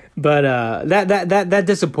crazy. But that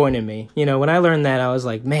disappointed me. When I learned that, I was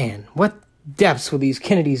like, man, what depths will these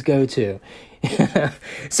Kennedys go to?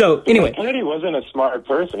 So anyway, Kennedy wasn't a smart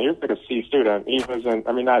person. He was like a C student. He wasn't.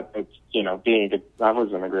 I mean, not being a good. I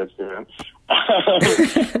wasn't a great student.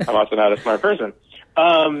 I'm also not a smart person.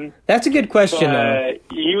 That's a good question.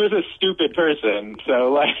 He was a stupid person,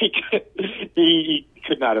 so like he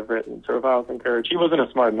could not have written Profiles in Courage. He wasn't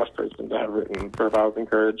a smart enough person to have written Profiles in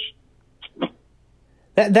Courage.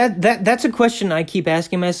 That's a question I keep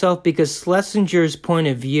asking myself, because Schlesinger's point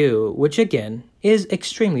of view, which again is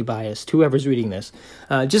extremely biased, whoever's reading this,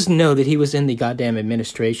 just know that he was in the goddamn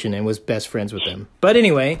administration and was best friends with them. But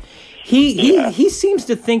anyway, he seems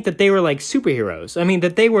to think that they were like superheroes. I mean,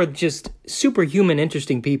 that they were just superhuman,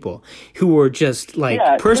 interesting people who were just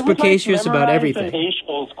like perspicacious about everything.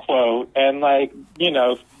 Heschel's quote and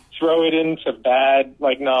throw it into bad,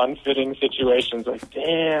 like non-fitting situations. Like,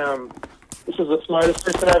 damn. This is the smartest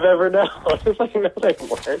person I've ever known. It's like, no, they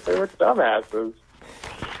weren't. They were dumbasses.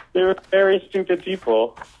 They were very stupid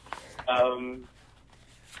people. All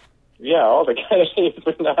the Kennedys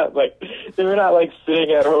were not like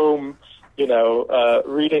sitting at home,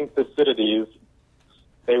 reading Thucydides.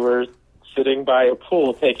 They were sitting by a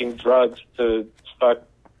pool taking drugs to fuck,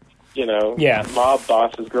 mob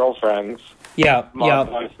bosses' girlfriends.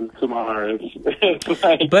 Kumars.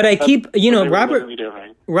 But I keep,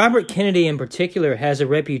 Robert Kennedy in particular has a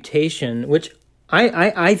reputation, which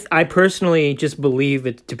I personally just believe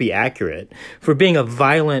it to be accurate, for being a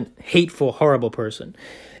violent, hateful, horrible person.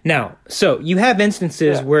 Now, so you have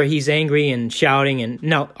instances where he's angry and shouting, and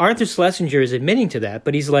now Arthur Schlesinger is admitting to that,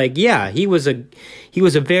 but he's like, yeah, he was a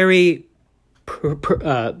very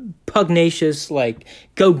pugnacious, like,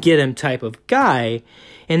 go get him type of guy,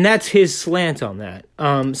 and that's his slant on that.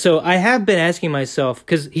 So I have been asking myself,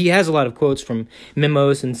 because he has a lot of quotes from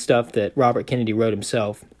memos and stuff that Robert Kennedy wrote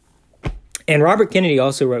himself. And Robert Kennedy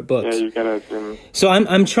also wrote books. Yeah, you gotta assume. So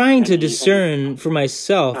I'm trying to discern for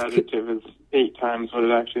myself. Adjective is 8 times what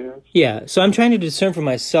it actually is. Yeah, so I'm trying to discern for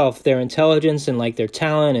myself their intelligence and like their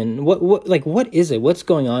talent and what is it? What's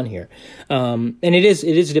going on here? And it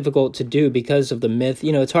is difficult to do because of the myth.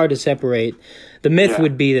 You know, it's hard to separate. The myth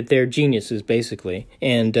would be that they're geniuses, basically,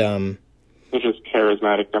 and they're just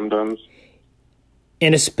charismatic dum-dums.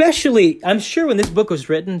 And especially, I'm sure when this book was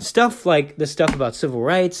written, stuff like the stuff about civil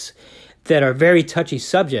rights that are very touchy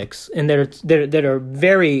subjects and that are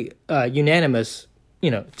very unanimous,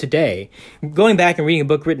 you know, today. Going back and reading a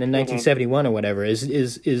book written in 1971 or whatever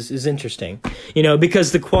is interesting, you know,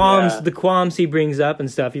 because the qualms he brings up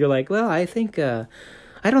and stuff. You're like, well, I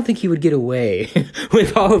don't think he would get away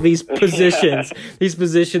with all of these positions, these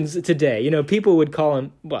positions today. You know, people would call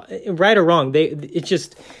him, well, right or wrong.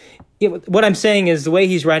 What I'm saying is the way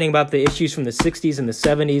he's writing about the issues from the 60s and the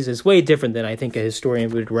 70s is way different than I think a historian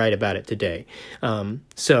would write about it today. From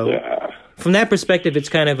that perspective, it's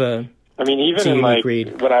kind of a I mean, even in like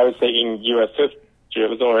when I was taking U.S. history, it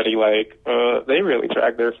was already like they really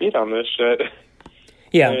dragged their feet on this shit.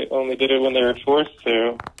 Yeah, they only did it when they were forced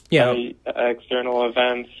to. Yeah, by external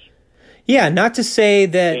events. Yeah, not to say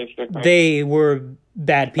that they were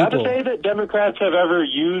bad people. Not to say that Democrats have ever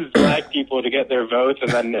used black people to get their votes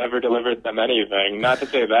and then never delivered them anything. Not to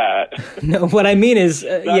say that. No, what I mean is,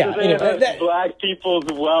 that black people's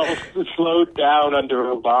wealth slowed down under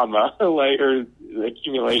Obama, or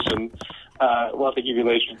wealth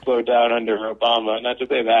accumulation slowed down under Obama. Not to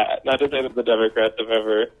say that. Not to say that the Democrats have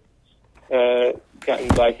ever gotten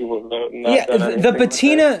black people to vote. The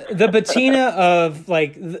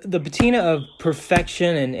patina of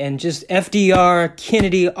perfection and just FDR,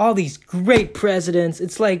 Kennedy, all these great presidents.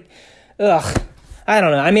 It's like, ugh, I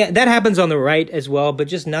don't know. I mean, that happens on the right as well, but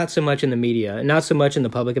just not so much in the media, not so much in the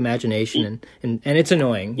public imagination, and it's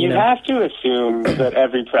annoying. You know? Have to assume that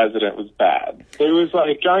every president was bad. It was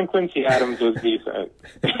like John Quincy Adams was decent.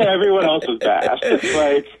 Everyone else was bad. It's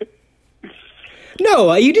like.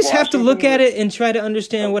 No, you just have to look at it and try to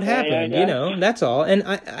understand what happened. You know, that's all. And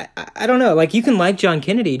I don't know. Like, you can like John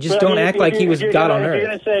Kennedy, just don't act like he was God on earth. If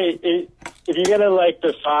you're gonna say, if you're gonna like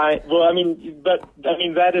define,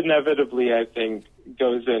 that inevitably, I think,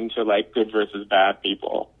 goes into like good versus bad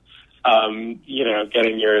people.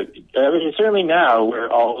 Certainly now,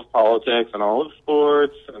 where all of politics and all of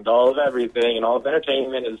sports and all of everything and all of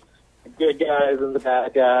entertainment is the good guys and the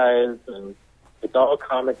bad guys and. It's all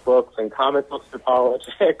comic books, and comic books are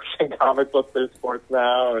politics, and comic books are sports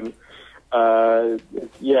now, and I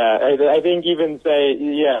think even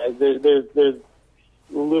there's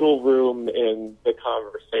little room in the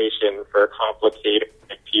conversation for complicated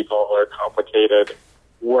people or complicated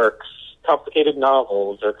works, complicated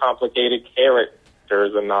novels, or complicated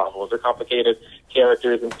characters in novels, or complicated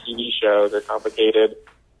characters in TV shows, or complicated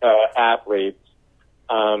athletes.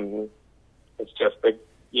 It's just like.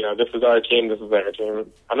 This is our team, this is their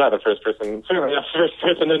team. I'm not the first person, certainly not the first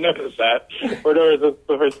person to notice that, or nor is this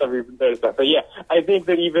the first time we've noticed that. But yeah, I think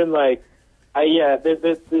that even the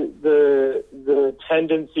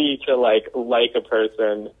tendency to like a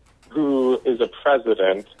person who is a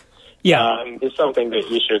president, is something that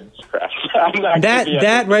you should suppress.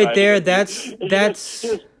 That right there, that's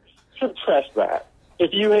just suppress that.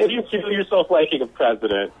 If you feel yourself liking a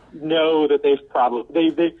president, know that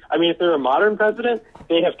if they're a modern president,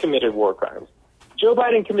 they have committed war crimes. Joe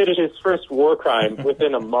Biden committed his first war crime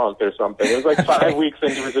within a month or something. It was like 5 weeks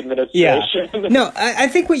into his administration. Yeah. No, I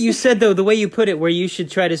think what you said, though, the way you put it, where you should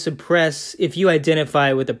try to suppress if you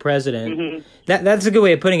identify with the president, that's a good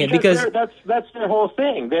way of putting it. Because that's their whole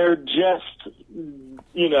thing. They're just,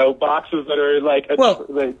 boxes that are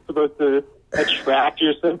supposed to attract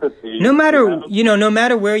your sympathy. No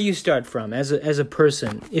matter where you start from as a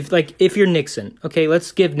person, if you're Nixon, okay,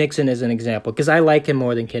 let's give Nixon as an example because I like him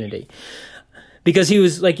more than Kennedy. Because he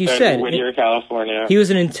was, like you said, Whittier, California. He was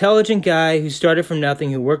an intelligent guy who started from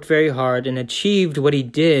nothing, who worked very hard and achieved what he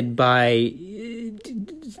did by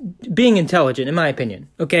being intelligent, in my opinion.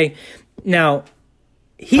 Okay, now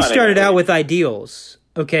he started out with ideals.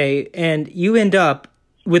 Okay, and you end up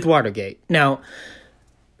with Watergate. Now.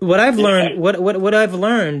 What I've learned, what I've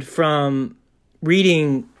learned from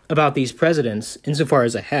reading about these presidents, insofar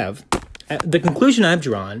as I have, the conclusion I've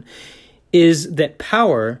drawn is that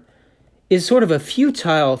power is sort of a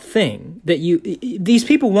futile thing. That these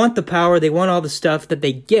people want the power, they want all the stuff that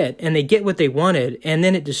they get, and they get what they wanted, and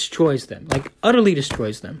then it destroys them, like utterly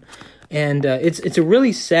destroys them. And it's a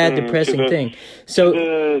really sad, depressing thing. So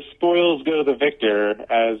the spoils go to the victor,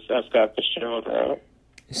 as Scott Fitzgerald wrote.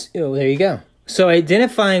 Oh, there you go. So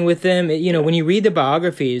identifying with them, when you read the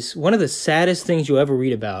biographies, one of the saddest things you'll ever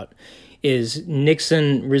read about is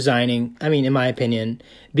Nixon resigning. I mean, in my opinion,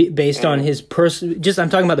 based on his I'm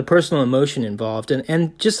talking about the personal emotion involved,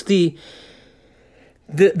 and just the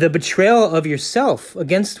betrayal of yourself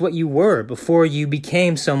against what you were before you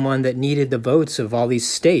became someone that needed the votes of all these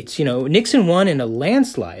states. Nixon won in a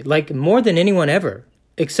landslide, like more than anyone ever,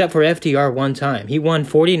 except for FDR one time. He won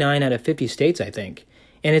 49 out of 50 states, I think.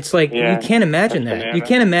 And it's like, you can't imagine that. Bananas. You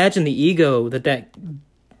can't imagine the ego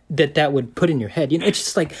that would put in your head. It's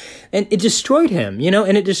just like, and it destroyed him,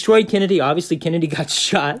 and it destroyed Kennedy. Obviously, Kennedy got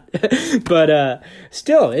shot, but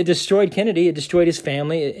still, it destroyed Kennedy. It destroyed his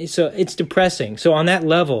family. So it's depressing. So on that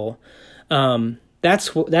level,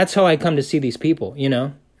 that's how I come to see these people,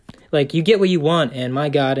 Like, you get what you want, and my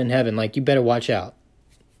God in heaven, like, you better watch out.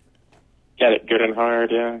 Get it good and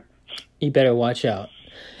hard, yeah. You better watch out.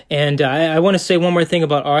 And I want to say one more thing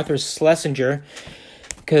about Arthur Schlesinger,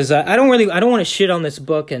 because I don't want to shit on this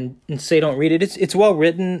book and say don't read it. It's well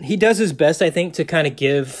written. He does his best, I think, to kind of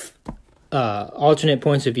give alternate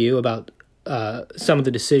points of view about some of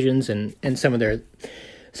the decisions and some of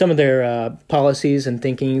their policies and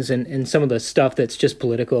thinkings and some of the stuff that's just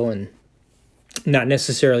political and not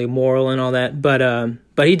necessarily moral and all that.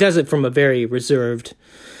 But he does it from a very reserved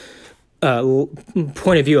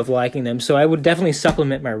point of view of liking them. So I would definitely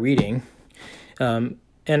supplement my reading.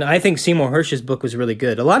 And I think Seymour Hersh's book was really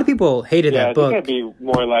good. A lot of people hated that book. I think I'd be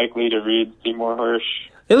more likely to read Seymour Hersh.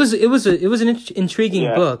 It was an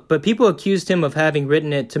intriguing book, but people accused him of having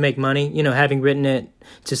written it to make money, having written it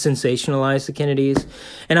to sensationalize the Kennedys.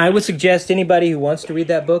 And I would suggest anybody who wants to read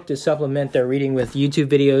that book to supplement their reading with YouTube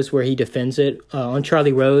videos where he defends it. On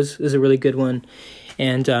Charlie Rose is a really good one.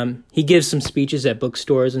 And he gives some speeches at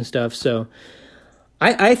bookstores and stuff. So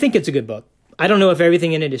I think it's a good book. I don't know if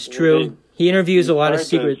everything in it is true. He interviews a lot of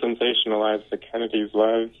secret... sensationalize the Kennedys'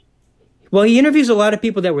 lives. Well, he interviews a lot of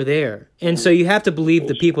people that were there, and so you have to believe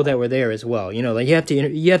the people that were there as well. Like you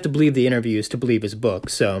have to believe the interviews to believe his book.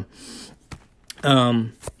 So, I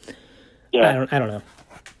don't know.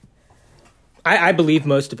 I believe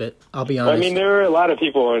most of it. I'll be honest. I mean, there were a lot of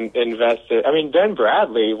people invested. I mean, Ben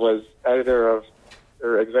Bradley was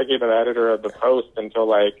executive editor of the Post until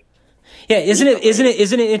like. Yeah, isn't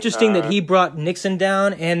it interesting that he brought Nixon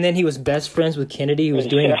down and then he was best friends with Kennedy, who was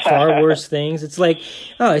doing far worse things? It's like,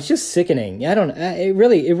 it's just sickening. It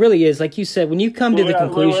really is. Like you said, when you come to the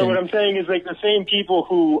conclusion. What I'm saying is like the same people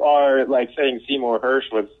who are like saying Seymour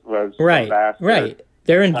Hersh was right.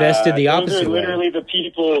 They're invested the opposite way. Those are literally the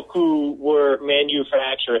people who were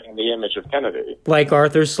manufacturing the image of Kennedy. Like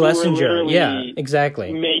Arthur Schlesinger. Yeah,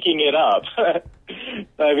 exactly. Making it up.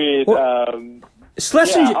 I mean,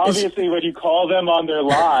 Schlesinger, obviously, when you call them on their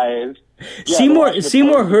lies, Seymour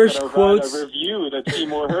Hersh quotes a review that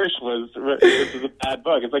Seymour Hersh this is a bad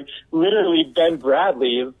book. It's like literally Ben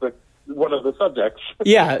Bradley is one of the subjects.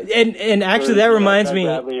 Yeah, and actually that reminds me,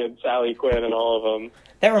 Ben Bradley and Sally Quinn and all of them.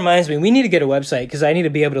 That reminds me, we need to get a website because I need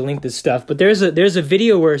to be able to link this stuff. But there's a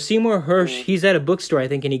video where Seymour Hersh, he's at a bookstore, I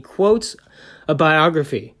think, and he quotes a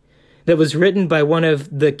biography that was written by one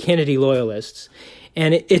of the Kennedy loyalists.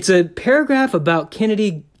 And it's a paragraph about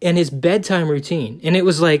Kennedy and his bedtime routine. And it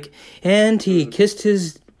was like, and he kissed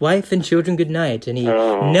his wife and children goodnight, and he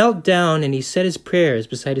knelt down and he said his prayers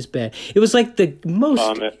beside his bed. It was like the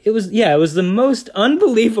most, it was the most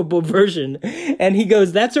unbelievable version. And he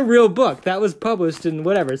goes, that's a real book. That was published in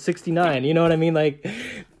whatever, 1969. You know what I mean? Like,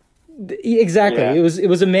 exactly. Yeah. It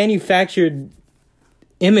was a manufactured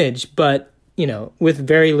image, but, with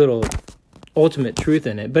very little ultimate truth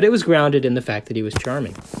in it, but it was grounded in the fact that he was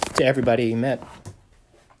charming to everybody he met.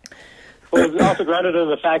 Well, it was also grounded in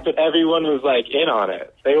the fact that everyone was like in on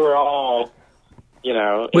it. They were all,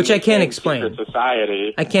 which I can't explain.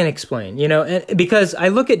 Society. I can't explain, because I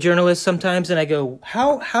look at journalists sometimes and I go,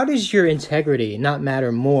 how does your integrity not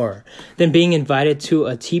matter more than being invited to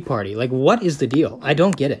a tea party? Like, what is the deal? I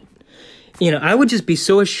don't get it. I would just be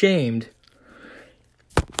so ashamed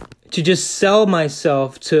to just sell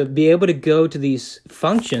myself to be able to go to these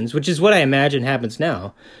functions, which is what I imagine happens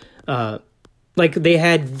now. Like they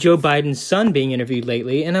had Joe Biden's son being interviewed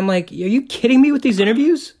lately, and I'm like, are you kidding me with these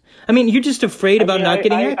interviews? I mean, you're just afraid about not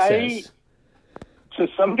getting access. To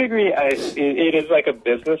some degree, it is like a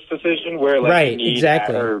business decision where, like, right,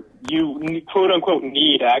 exactly, or you quote unquote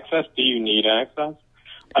need access. Do you need access?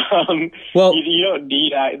 Well, you don't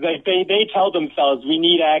need like they tell themselves we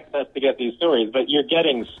need access to get these stories, but you're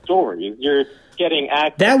getting stories. You're getting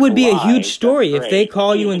access. That would be a huge That's story if great. they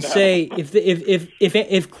call you and say if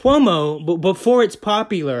Cuomo, before it's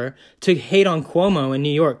popular to hate on Cuomo in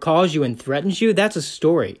New York, calls you and threatens you. That's a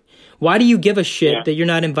story. Why do you give a shit that you're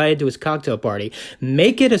not invited to his cocktail party?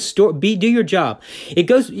 Make it a story. Do your job. It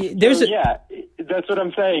goes. Yeah, that's what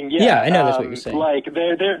I'm saying. Yeah, I know that's what you're saying. Like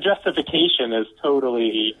their justification is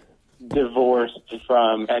totally divorced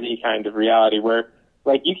from any kind of reality. Where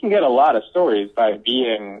like you can get a lot of stories by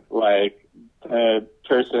being like the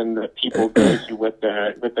person that people go to with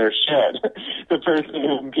their shit, the person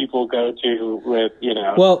whom people go to with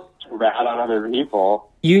to rat on other people.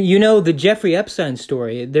 You know the Jeffrey Epstein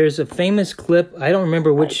story. There's a famous clip. I don't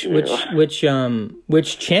remember which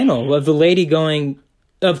channel of the lady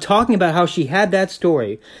talking about how she had that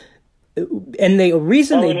story, and the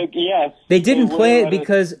reason they didn't play it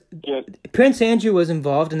because Prince Andrew was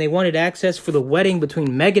involved, and they wanted access for the wedding between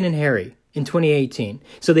Meghan and Harry in 2018.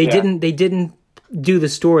 So they didn't do the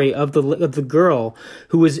story of the girl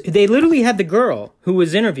who was. They literally had the girl who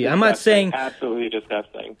was interviewed. I'm not saying absolutely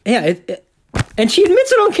disgusting. Yeah. And she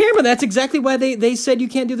admits it on camera. That's exactly why they said you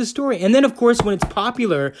can't do the story. And then, of course, when it's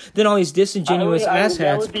popular, then all these disingenuous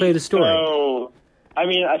asshats play the story. So, I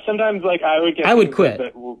mean, sometimes I would quit.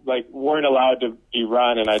 That weren't allowed to be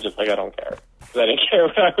run, and I just I don't care. I didn't care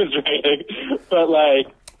what I was reading. But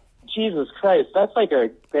Jesus Christ, that's like a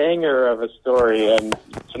banger of a story, and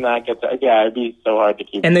to not get that, it'd be so hard to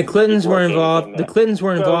keep. And the Clintons were involved. The Clintons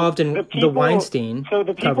were involved in the Weinstein. So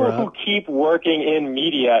the people who keep working in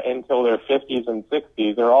media until their 50s and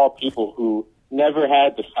 60s are all people who never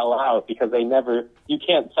had to sell out because you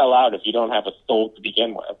can't sell out if you don't have a soul to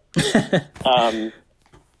begin with.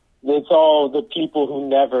 It's all the people who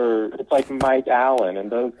never. It's like Mike Allen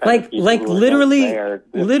and those kind of people literally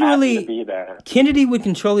to be there. Kennedy would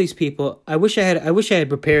control these people. I wish I had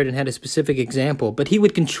prepared and had a specific example, but he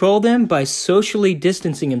would control them by socially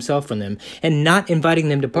distancing himself from them and not inviting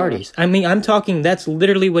them to parties. I mean, I'm talking. That's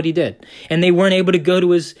literally what he did, and they weren't able to go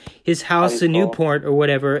to his house in Newport or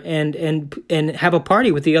whatever and have a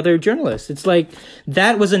party with the other journalists. It's like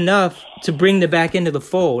that was enough to bring them back into the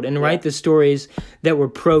fold and write the stories that were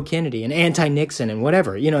pro-Kennedy and anti-Nixon and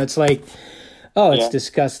whatever. It's like, it's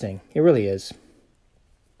disgusting. It really is.